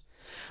groups.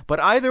 But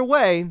either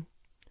way,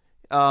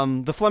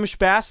 the Flemish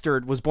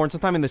Bastard was born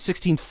sometime in the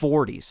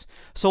 1640s.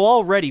 So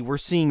already we're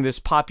seeing this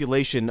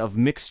population of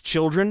mixed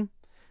children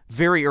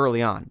very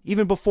early on,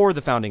 even before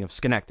the founding of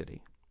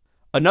Schenectady.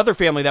 Another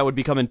family that would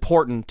become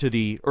important to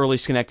the early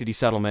Schenectady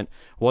settlement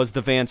was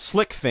the Van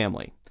Slyck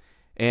family.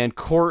 And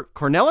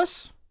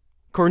Cornelius,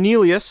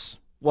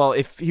 well,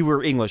 if he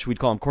were English, we'd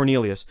call him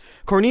Cornelius.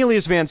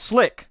 Cornelius Van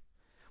Slyck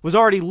was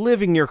already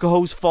living near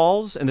Cohoes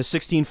Falls in the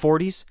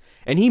 1640s,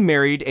 and he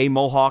married a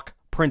Mohawk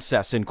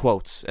princess, in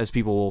quotes, as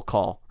people will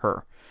call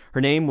her.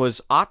 Her name was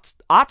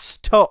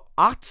Otstok.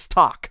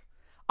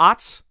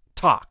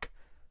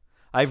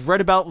 I've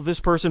read about this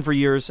person for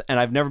years, and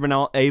I've never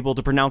been able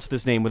to pronounce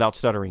this name without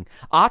stuttering.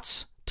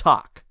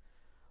 Otstok.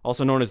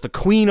 also known as the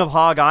Queen of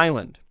Hog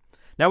Island.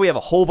 Now we have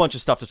a whole bunch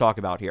of stuff to talk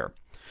about here.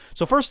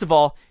 So first of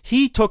all,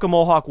 he took a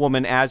Mohawk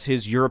woman as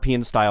his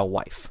European-style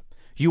wife.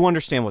 You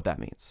understand what that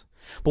means.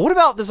 But what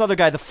about this other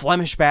guy, the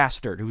Flemish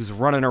bastard, who's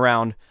running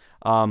around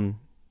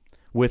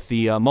with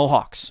the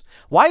Mohawks?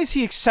 Why is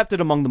he accepted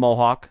among the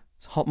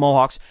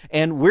Mohawks?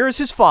 And where is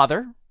his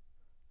father?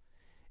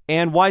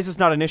 And why is this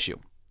not an issue?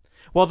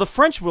 Well, the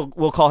French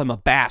will call him a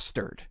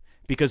bastard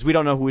because we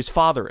don't know who his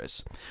father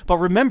is. But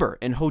remember,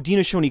 in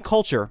Haudenosaunee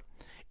culture,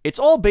 it's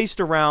all based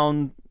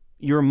around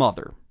your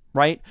mother,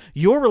 right?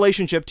 Your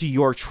relationship to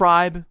your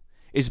tribe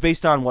is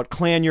based on what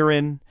clan you're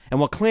in, and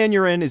what clan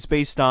you're in is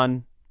based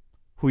on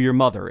who your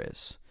mother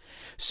is.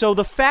 So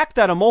the fact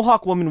that a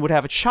Mohawk woman would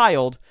have a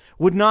child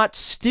would not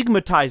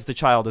stigmatize the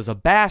child as a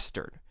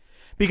bastard,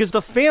 because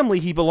the family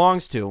he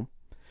belongs to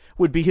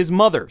would be his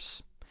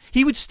mother's.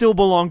 He would still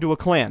belong to a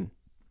clan.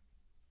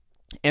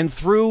 And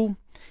through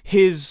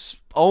his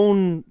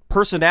own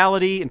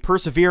personality and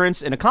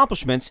perseverance and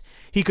accomplishments,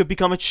 he could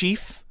become a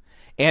chief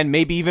and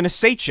maybe even a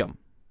sachem.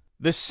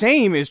 The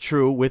same is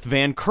true with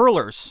Van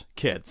Curler's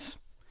kids.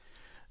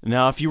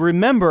 Now, if you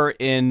remember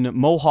in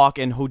Mohawk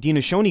and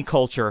Haudenosaunee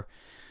culture,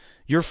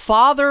 your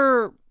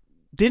father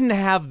didn't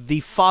have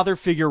the father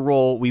figure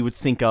role we would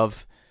think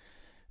of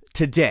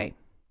today.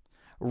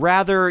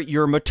 Rather,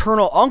 your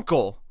maternal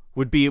uncle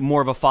would be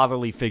more of a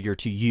fatherly figure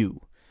to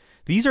you.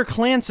 These are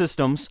clan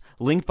systems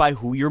linked by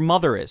who your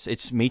mother is.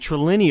 It's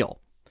matrilineal.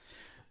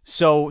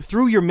 So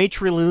through your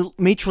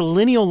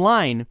matrilineal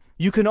line,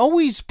 you can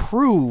always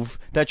prove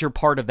that you're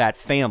part of that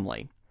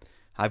family.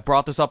 I've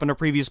brought this up in a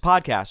previous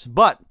podcast,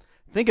 but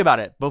think about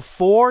it.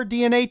 Before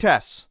DNA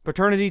tests,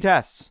 paternity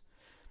tests,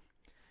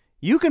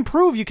 you can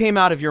prove you came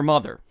out of your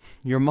mother.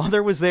 Your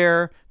mother was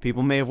there.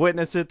 People may have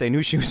witnessed it. They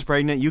knew she was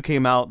pregnant. You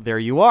came out. There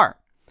you are.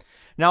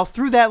 Now,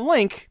 through that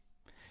link,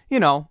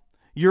 you know,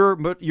 your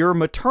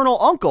maternal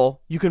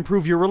uncle, you can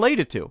prove you're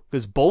related to,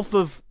 because both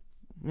of,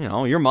 you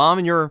know, your mom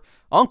and your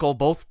uncle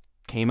both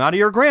came out of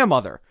your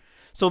grandmother.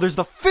 So there's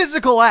the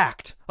physical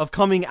act of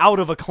coming out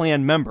of a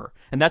clan member,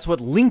 and that's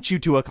what linked you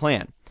to a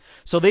clan.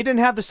 So they didn't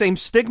have the same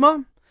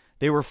stigma.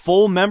 They were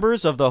full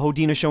members of the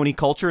Haudenosaunee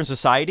culture and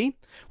society,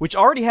 which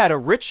already had a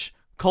rich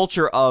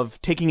culture of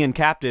taking in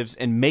captives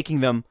and making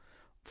them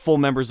full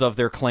members of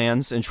their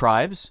clans and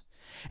tribes.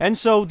 And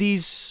so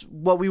these,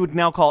 what we would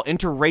now call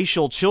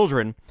interracial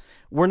children,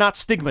 were not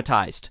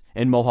stigmatized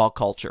in Mohawk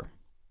culture.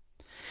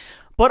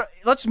 But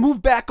let's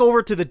move back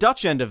over to the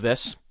Dutch end of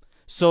this.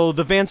 So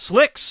the Van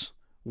Slycks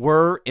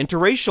were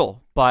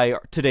interracial by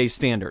today's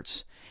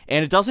standards.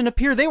 And it doesn't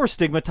appear they were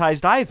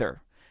stigmatized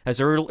either.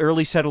 As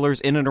early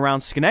settlers in and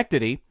around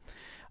Schenectady,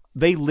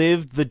 they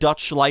lived the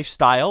Dutch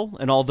lifestyle,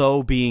 and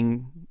although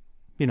being,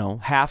 you know,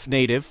 half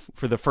native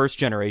for the first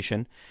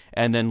generation,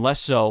 and then less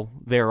so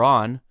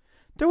thereon,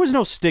 there was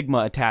no stigma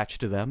attached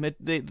to them.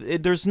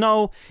 There's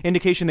no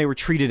indication they were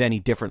treated any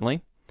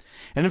differently.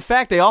 And in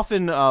fact, they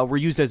often were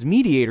used as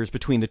mediators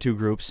between the two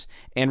groups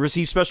and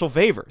received special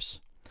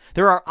favors.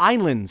 There are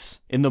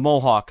islands in the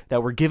Mohawk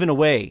that were given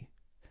away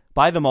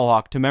by the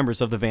Mohawk to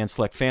members of the Van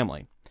Slyck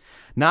family.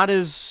 Not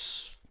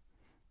as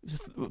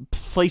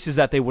places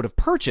that they would have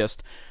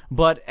purchased,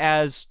 but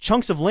as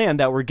chunks of land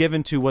that were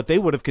given to what they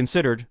would have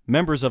considered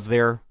members of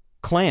their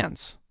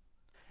clans.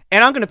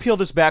 And I'm going to peel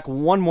this back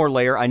one more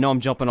layer. I know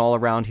I'm jumping all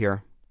around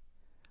here.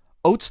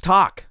 Oates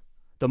Talk,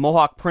 the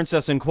Mohawk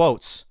princess in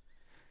quotes.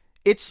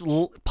 It's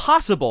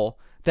possible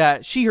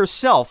that she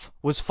herself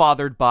was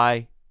fathered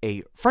by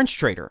a French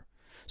trader.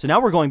 So now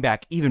we're going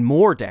back even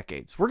more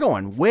decades. We're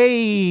going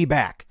way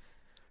back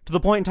to the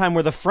point in time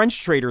where the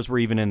French traders were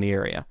even in the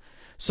area.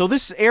 So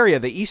this area,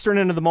 the eastern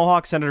end of the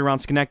Mohawk, centered around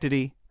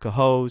Schenectady,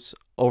 Cohoes,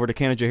 over to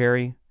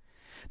Canajoharie,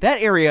 that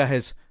area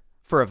has,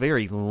 for a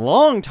very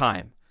long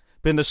time,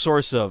 been the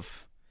source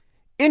of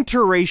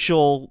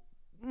interracial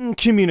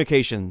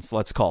communications,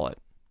 let's call it.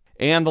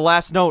 And the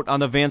last note on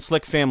the Van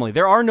Slyck family,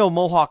 there are no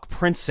Mohawk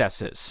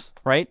princesses,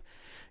 right?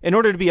 In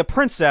order to be a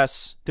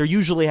princess, there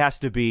usually has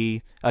to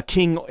be a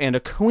king and a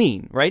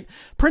queen, right?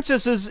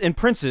 Princesses and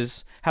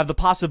princes have the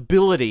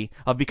possibility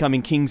of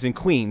becoming kings and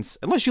queens,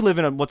 unless you live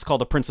in what's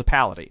called a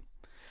principality.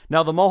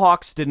 Now, the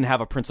Mohawks didn't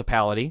have a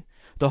principality.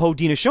 The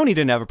Haudenosaunee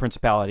didn't have a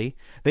principality.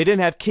 They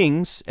didn't have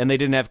kings, and they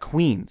didn't have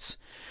queens.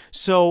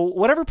 So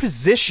whatever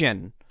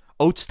position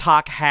Oates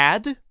Talk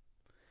had,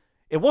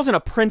 it wasn't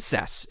a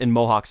princess in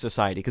Mohawk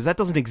society, because that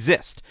doesn't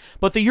exist.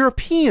 But the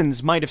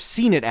Europeans might have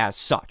seen it as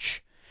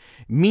such,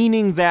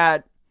 meaning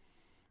that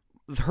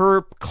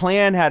her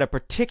clan had a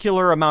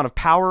particular amount of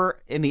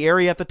power in the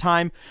area at the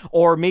time,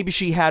 or maybe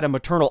she had a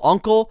maternal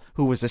uncle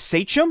who was a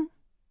sachem,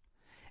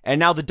 and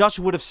now the Dutch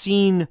would have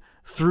seen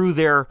through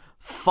their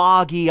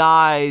foggy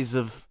eyes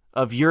of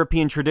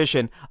European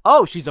tradition,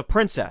 oh, she's a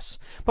princess.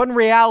 But in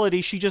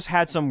reality, she just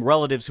had some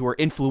relatives who were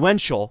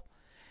influential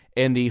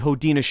in the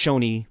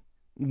Haudenosaunee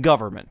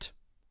government,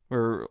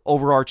 or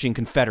overarching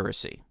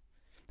confederacy.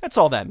 That's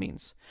all that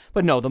means.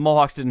 But no, the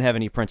Mohawks didn't have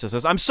any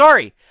princesses. I'm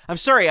sorry.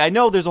 I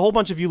know there's a whole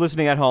bunch of you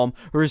listening at home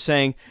who are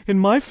saying, in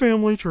my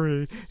family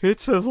tree, it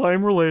says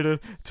I'm related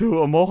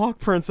to a Mohawk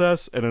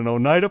princess and an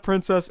Oneida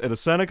princess and a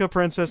Seneca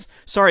princess.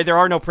 Sorry, there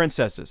are no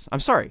princesses. I'm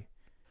sorry.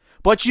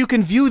 But you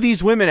can view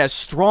these women as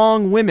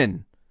strong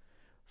women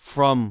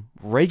from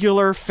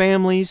regular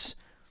families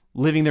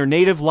living their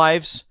native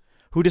lives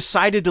who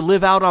decided to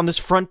live out on this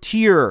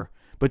frontier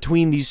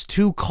between these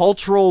two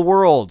cultural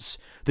worlds,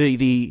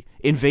 the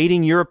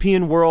invading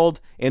European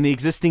world and the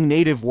existing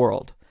native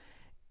world,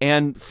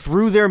 and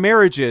through their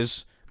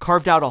marriages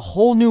carved out a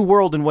whole new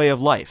world and way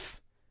of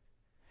life.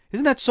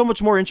 Isn't that so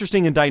much more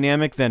interesting and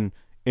dynamic than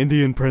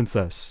Indian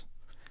princess?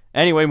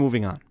 Anyway,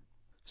 moving on.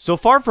 So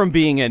far from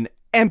being an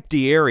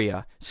empty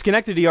area,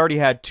 Schenectady already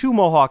had 2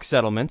 Mohawk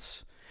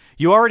settlements.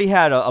 You already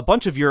had a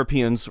bunch of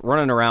Europeans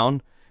running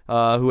around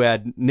who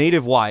had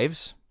native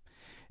wives.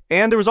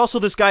 And there was also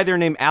this guy there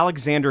named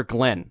Alexander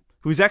Glenn,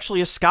 who's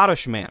actually a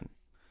Scottish man.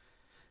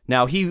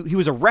 Now, he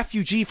was a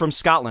refugee from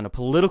Scotland, a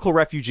political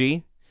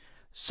refugee.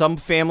 Some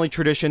family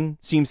tradition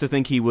seems to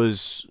think he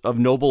was of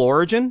noble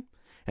origin,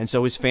 and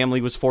so his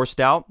family was forced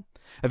out.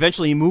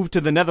 Eventually, he moved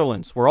to the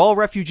Netherlands, where all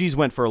refugees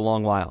went for a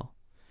long while.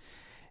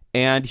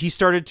 And he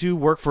started to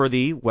work for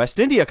the West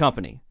India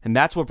Company, and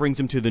that's what brings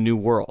him to the New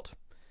World.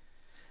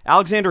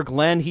 Alexander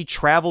Glenn, he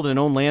traveled and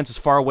owned lands as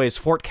far away as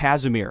Fort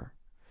Casimir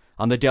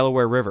on the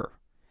Delaware River.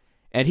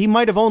 And he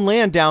might have owned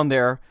land down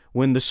there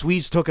when the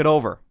Swedes took it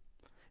over.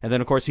 And then,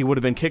 of course, he would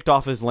have been kicked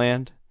off his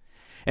land.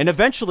 And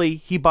eventually,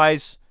 he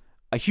buys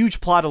a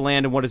huge plot of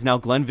land in what is now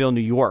Glenville,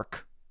 New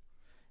York,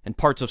 and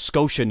parts of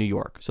Scotia, New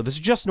York. So this is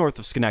just north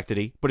of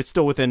Schenectady, but it's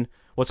still within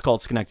what's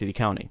called Schenectady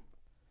County.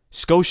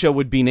 Scotia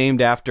would be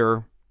named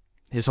after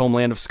his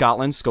homeland of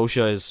Scotland.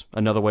 Scotia is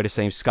another way to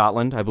say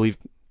Scotland, I believe,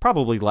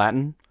 probably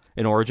Latin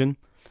in origin.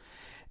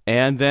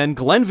 And then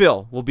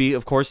Glenville will be,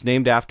 of course,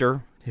 named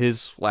after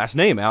his last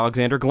name,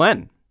 Alexander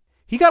Glenn.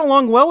 He got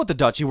along well with the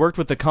Dutch. He worked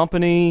with the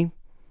company.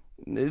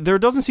 There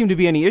doesn't seem to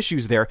be any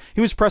issues there.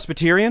 He was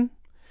Presbyterian,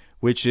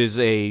 which is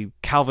a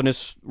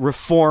Calvinist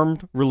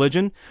Reformed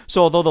religion.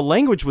 So although the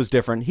language was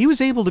different, he was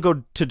able to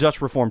go to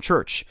Dutch Reformed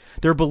Church.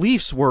 Their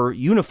beliefs were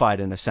unified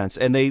in a sense,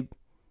 and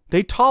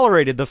they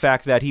tolerated the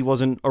fact that he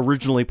wasn't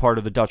originally part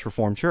of the Dutch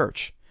Reformed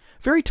Church.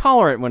 Very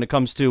tolerant when it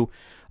comes to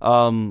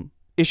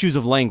issues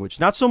of language.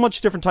 Not so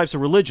much different types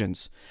of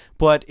religions,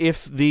 but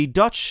if the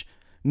Dutch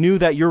knew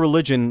that your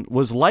religion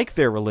was like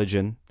their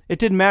religion, it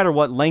didn't matter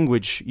what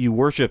language you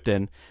worshipped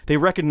in. They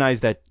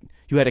recognized that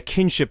you had a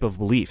kinship of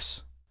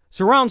beliefs.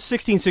 So around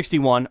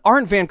 1661,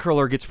 Arndt Van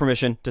Curler gets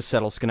permission to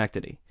settle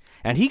Schenectady.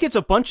 And he gets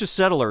a bunch of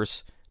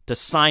settlers to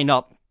sign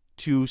up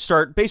to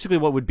start basically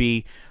what would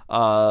be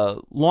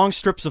long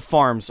strips of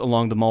farms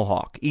along the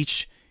Mohawk.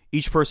 Each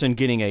person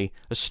getting a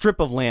strip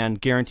of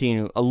land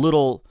guaranteeing a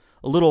little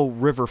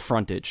river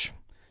frontage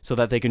so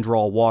that they can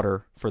draw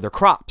water for their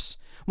crops,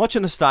 much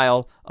in the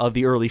style of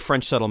the early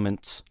French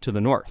settlements to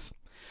the north.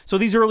 So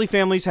these early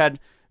families had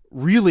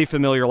really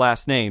familiar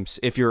last names.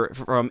 If you're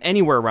from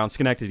anywhere around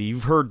Schenectady,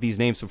 you've heard these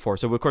names before.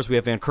 So, of course, we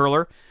have Van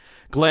Curler,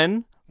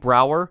 Glenn,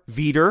 Brouwer,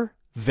 Veeder,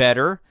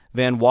 Vetter,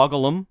 Van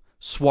Wogelum,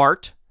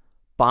 Swart,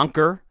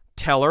 Bonker,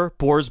 Teller,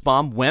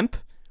 Boersbaum, Wemp,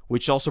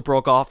 which also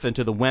broke off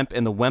into the Wemp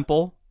and the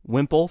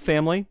Wemple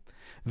family,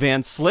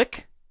 Van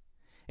Slick,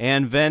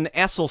 and Van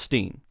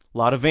Esselstein. A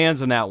lot of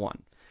Vans in that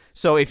one.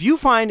 So if you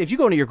go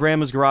into your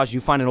grandma's garage and you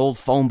find an old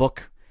phone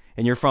book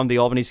and you're from the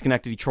Albany,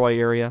 Schenectady, Troy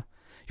area,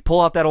 you pull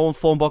out that old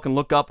phone book and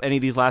look up any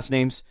of these last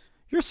names,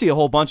 you'll see a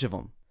whole bunch of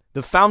them.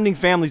 The founding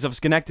families of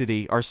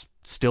Schenectady are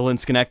still in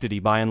Schenectady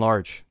by and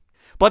large.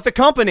 But the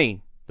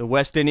company, the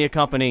West India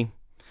Company,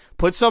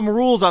 put some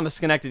rules on the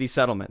Schenectady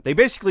settlement. They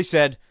basically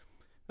said,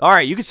 all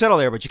right, you can settle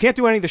there, but you can't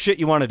do any of the shit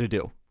you wanted to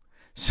do.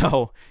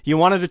 So you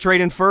wanted to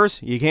trade in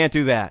furs? You can't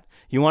do that.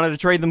 You wanted to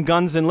trade them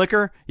guns and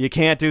liquor? You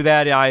can't do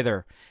that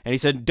either. And he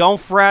said, don't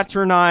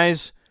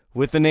fraternize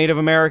with the Native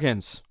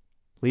Americans.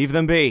 Leave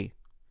them be.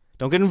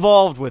 Don't get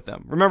involved with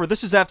them. Remember,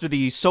 this is after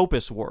the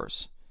Esopus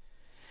Wars.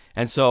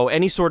 And so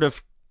any sort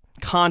of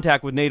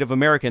contact with Native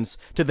Americans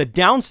to the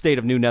downstate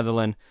of New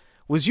Netherland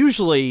was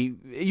usually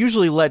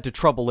led to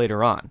trouble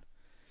later on.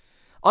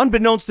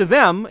 Unbeknownst to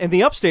them, in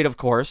the upstate, of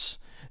course,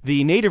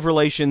 the native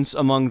relations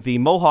among the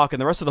Mohawk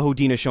and the rest of the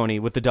Haudenosaunee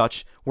with the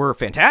Dutch were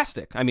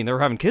fantastic. I mean, they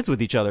were having kids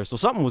with each other, so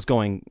something was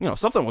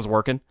something was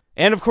working.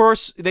 And of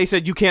course, they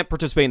said you can't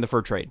participate in the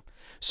fur trade.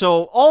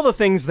 So all the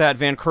things that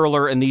Van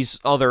Curler and these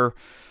other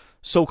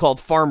so-called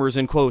farmers,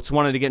 in quotes,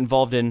 wanted to get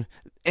involved in,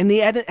 and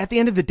at the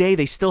end of the day,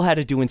 they still had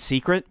to do in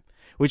secret,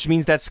 which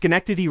means that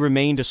Schenectady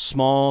remained a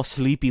small,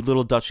 sleepy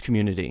little Dutch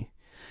community.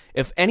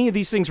 If any of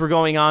these things were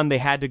going on, they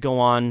had to go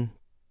on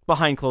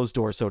behind closed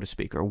doors, so to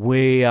speak, or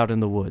way out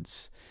in the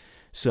woods.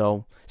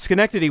 So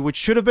Schenectady, which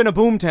should have been a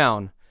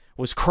boomtown,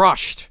 was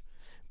crushed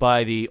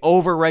by the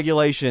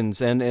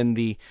over-regulations and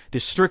the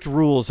strict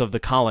rules of the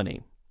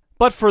colony.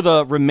 But for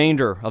the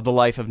remainder of the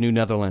life of New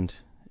Netherland,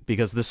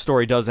 because this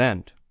story does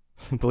end,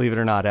 believe it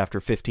or not, after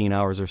 15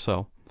 hours or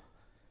so,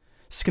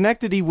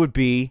 Schenectady would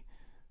be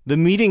the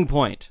meeting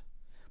point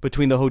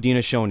between the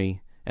Haudenosaunee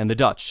and the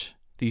Dutch,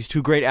 these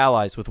two great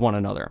allies with one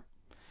another.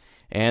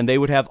 And they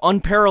would have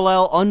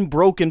unparalleled,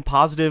 unbroken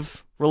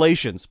positive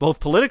relations, both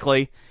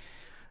politically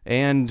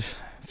and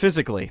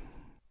physically.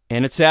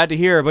 And it's sad to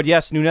hear, but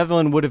yes, New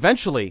Netherland would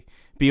eventually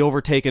be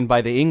overtaken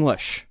by the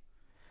English.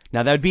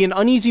 Now, that would be an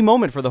uneasy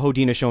moment for the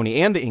Haudenosaunee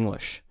and the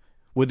English.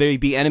 Would they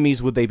be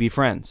enemies? Would they be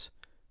friends?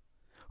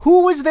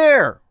 Who was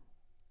there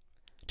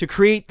to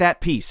create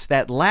that peace,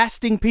 that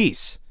lasting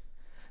peace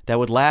that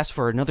would last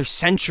for another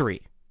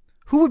century?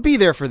 Who would be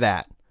there for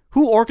that?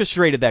 Who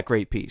orchestrated that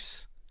great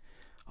peace?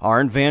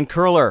 Arnd van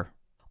Curler.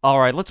 All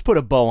right, let's put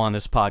a bow on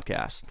this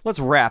podcast. Let's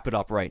wrap it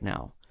up right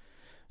now.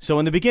 So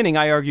in the beginning,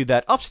 I argued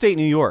that upstate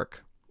New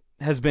York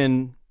has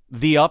been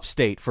the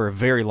upstate for a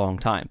very long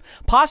time,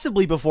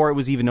 possibly before it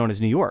was even known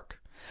as New York.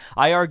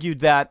 I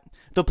argued that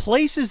the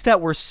places that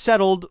were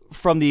settled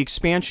from the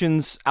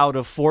expansions out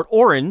of Fort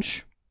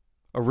Orange,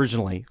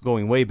 originally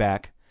going way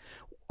back,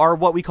 are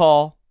what we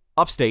call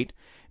upstate.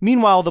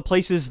 Meanwhile, the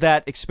places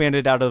that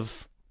expanded out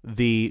of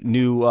the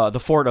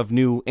fort of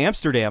New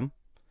Amsterdam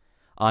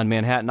on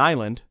Manhattan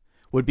Island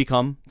would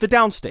become the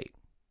downstate.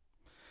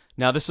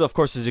 Now, this, of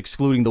course, is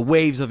excluding the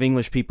waves of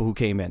English people who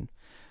came in.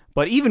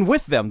 But even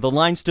with them, the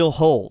line still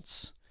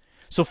holds.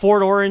 So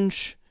Fort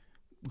Orange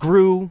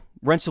grew,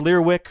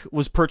 Rensselaerswyck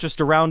was purchased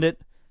around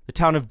it, the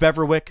town of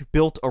Beverwyck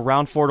built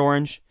around Fort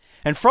Orange,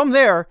 and from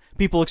there,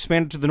 people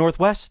expanded to the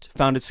northwest,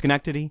 founded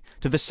Schenectady,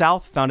 to the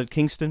south, founded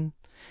Kingston,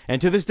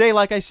 and to this day,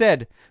 like I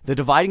said, the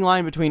dividing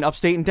line between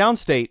upstate and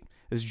downstate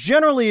is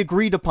generally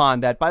agreed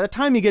upon that by the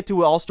time you get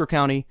to Ulster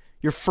County,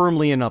 you're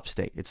firmly in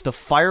upstate. It's the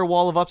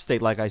firewall of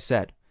upstate, like I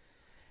said.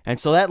 And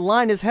so that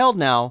line is held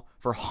now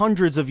for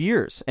hundreds of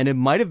years, and it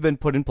might have been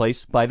put in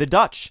place by the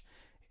Dutch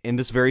in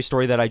this very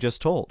story that I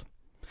just told.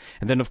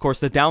 And then, of course,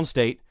 the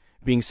downstate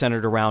being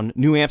centered around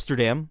New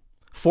Amsterdam,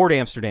 Fort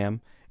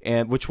Amsterdam,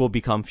 and which will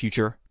become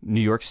future New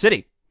York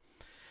City.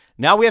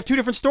 Now we have two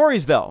different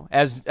stories, though,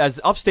 as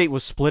upstate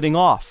was splitting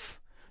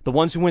off. The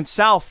ones who went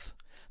south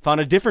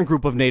found a different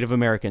group of Native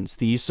Americans,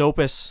 the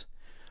Esopus,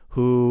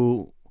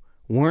 who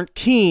weren't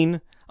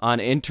keen on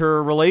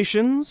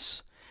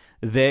interrelations.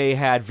 They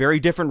had very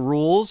different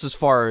rules as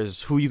far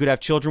as who you could have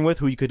children with,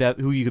 who you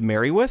could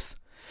marry with.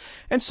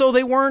 And so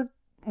they weren't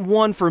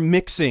one for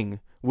mixing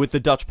with the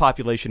Dutch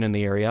population in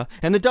the area.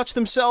 And the Dutch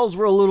themselves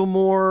were a little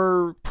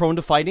more prone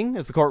to fighting,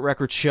 as the court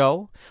records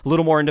show. A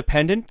little more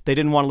independent. They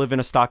didn't want to live in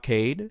a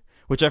stockade,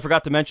 which I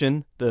forgot to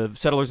mention. The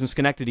settlers in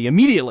Schenectady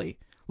immediately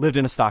lived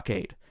in a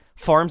stockade.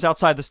 Farms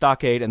outside the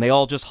stockade, and they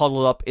all just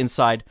huddled up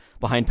inside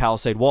behind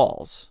palisade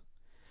walls.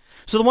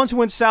 So the ones who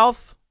went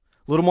south,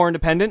 a little more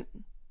independent,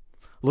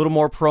 a little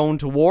more prone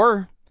to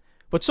war,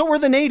 but so were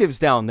the natives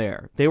down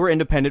there. They were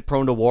independent,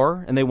 prone to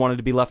war, and they wanted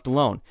to be left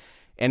alone.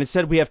 And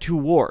instead we have two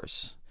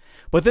wars.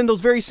 But then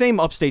those very same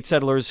upstate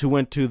settlers who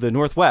went to the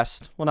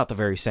northwest, well, not the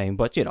very same,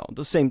 but, you know,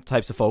 the same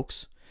types of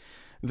folks,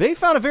 they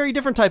found a very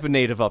different type of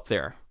native up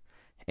there.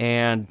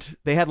 And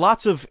they had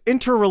lots of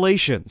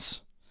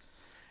interrelations.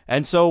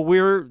 And so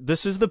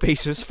this is the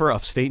basis for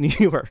upstate New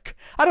York.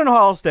 I don't know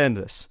how else to end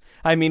this.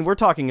 I mean, we're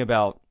talking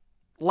about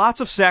lots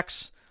of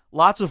sex,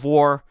 lots of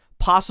war,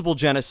 possible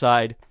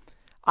genocide.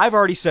 I've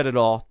already said it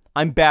all.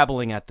 I'm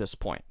babbling at this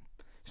point.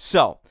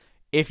 So,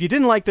 if you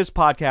didn't like this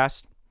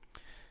podcast,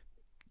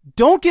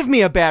 don't give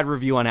me a bad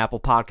review on Apple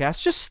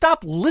Podcasts. Just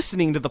stop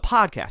listening to the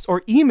podcast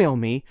or email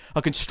me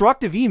a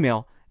constructive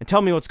email and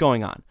tell me what's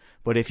going on.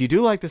 But if you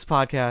do like this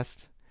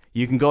podcast,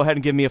 you can go ahead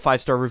and give me a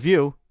 5-star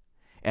review,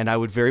 and I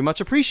would very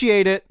much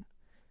appreciate it.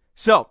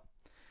 So,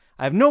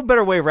 I have no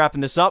better way of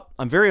wrapping this up.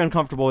 I'm very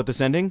uncomfortable with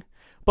this ending,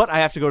 but I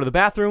have to go to the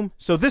bathroom.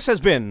 So this has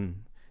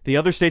been the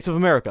Other States of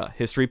America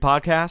History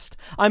Podcast.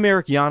 I'm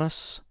Eric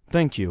Giannis.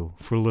 Thank you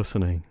for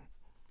listening.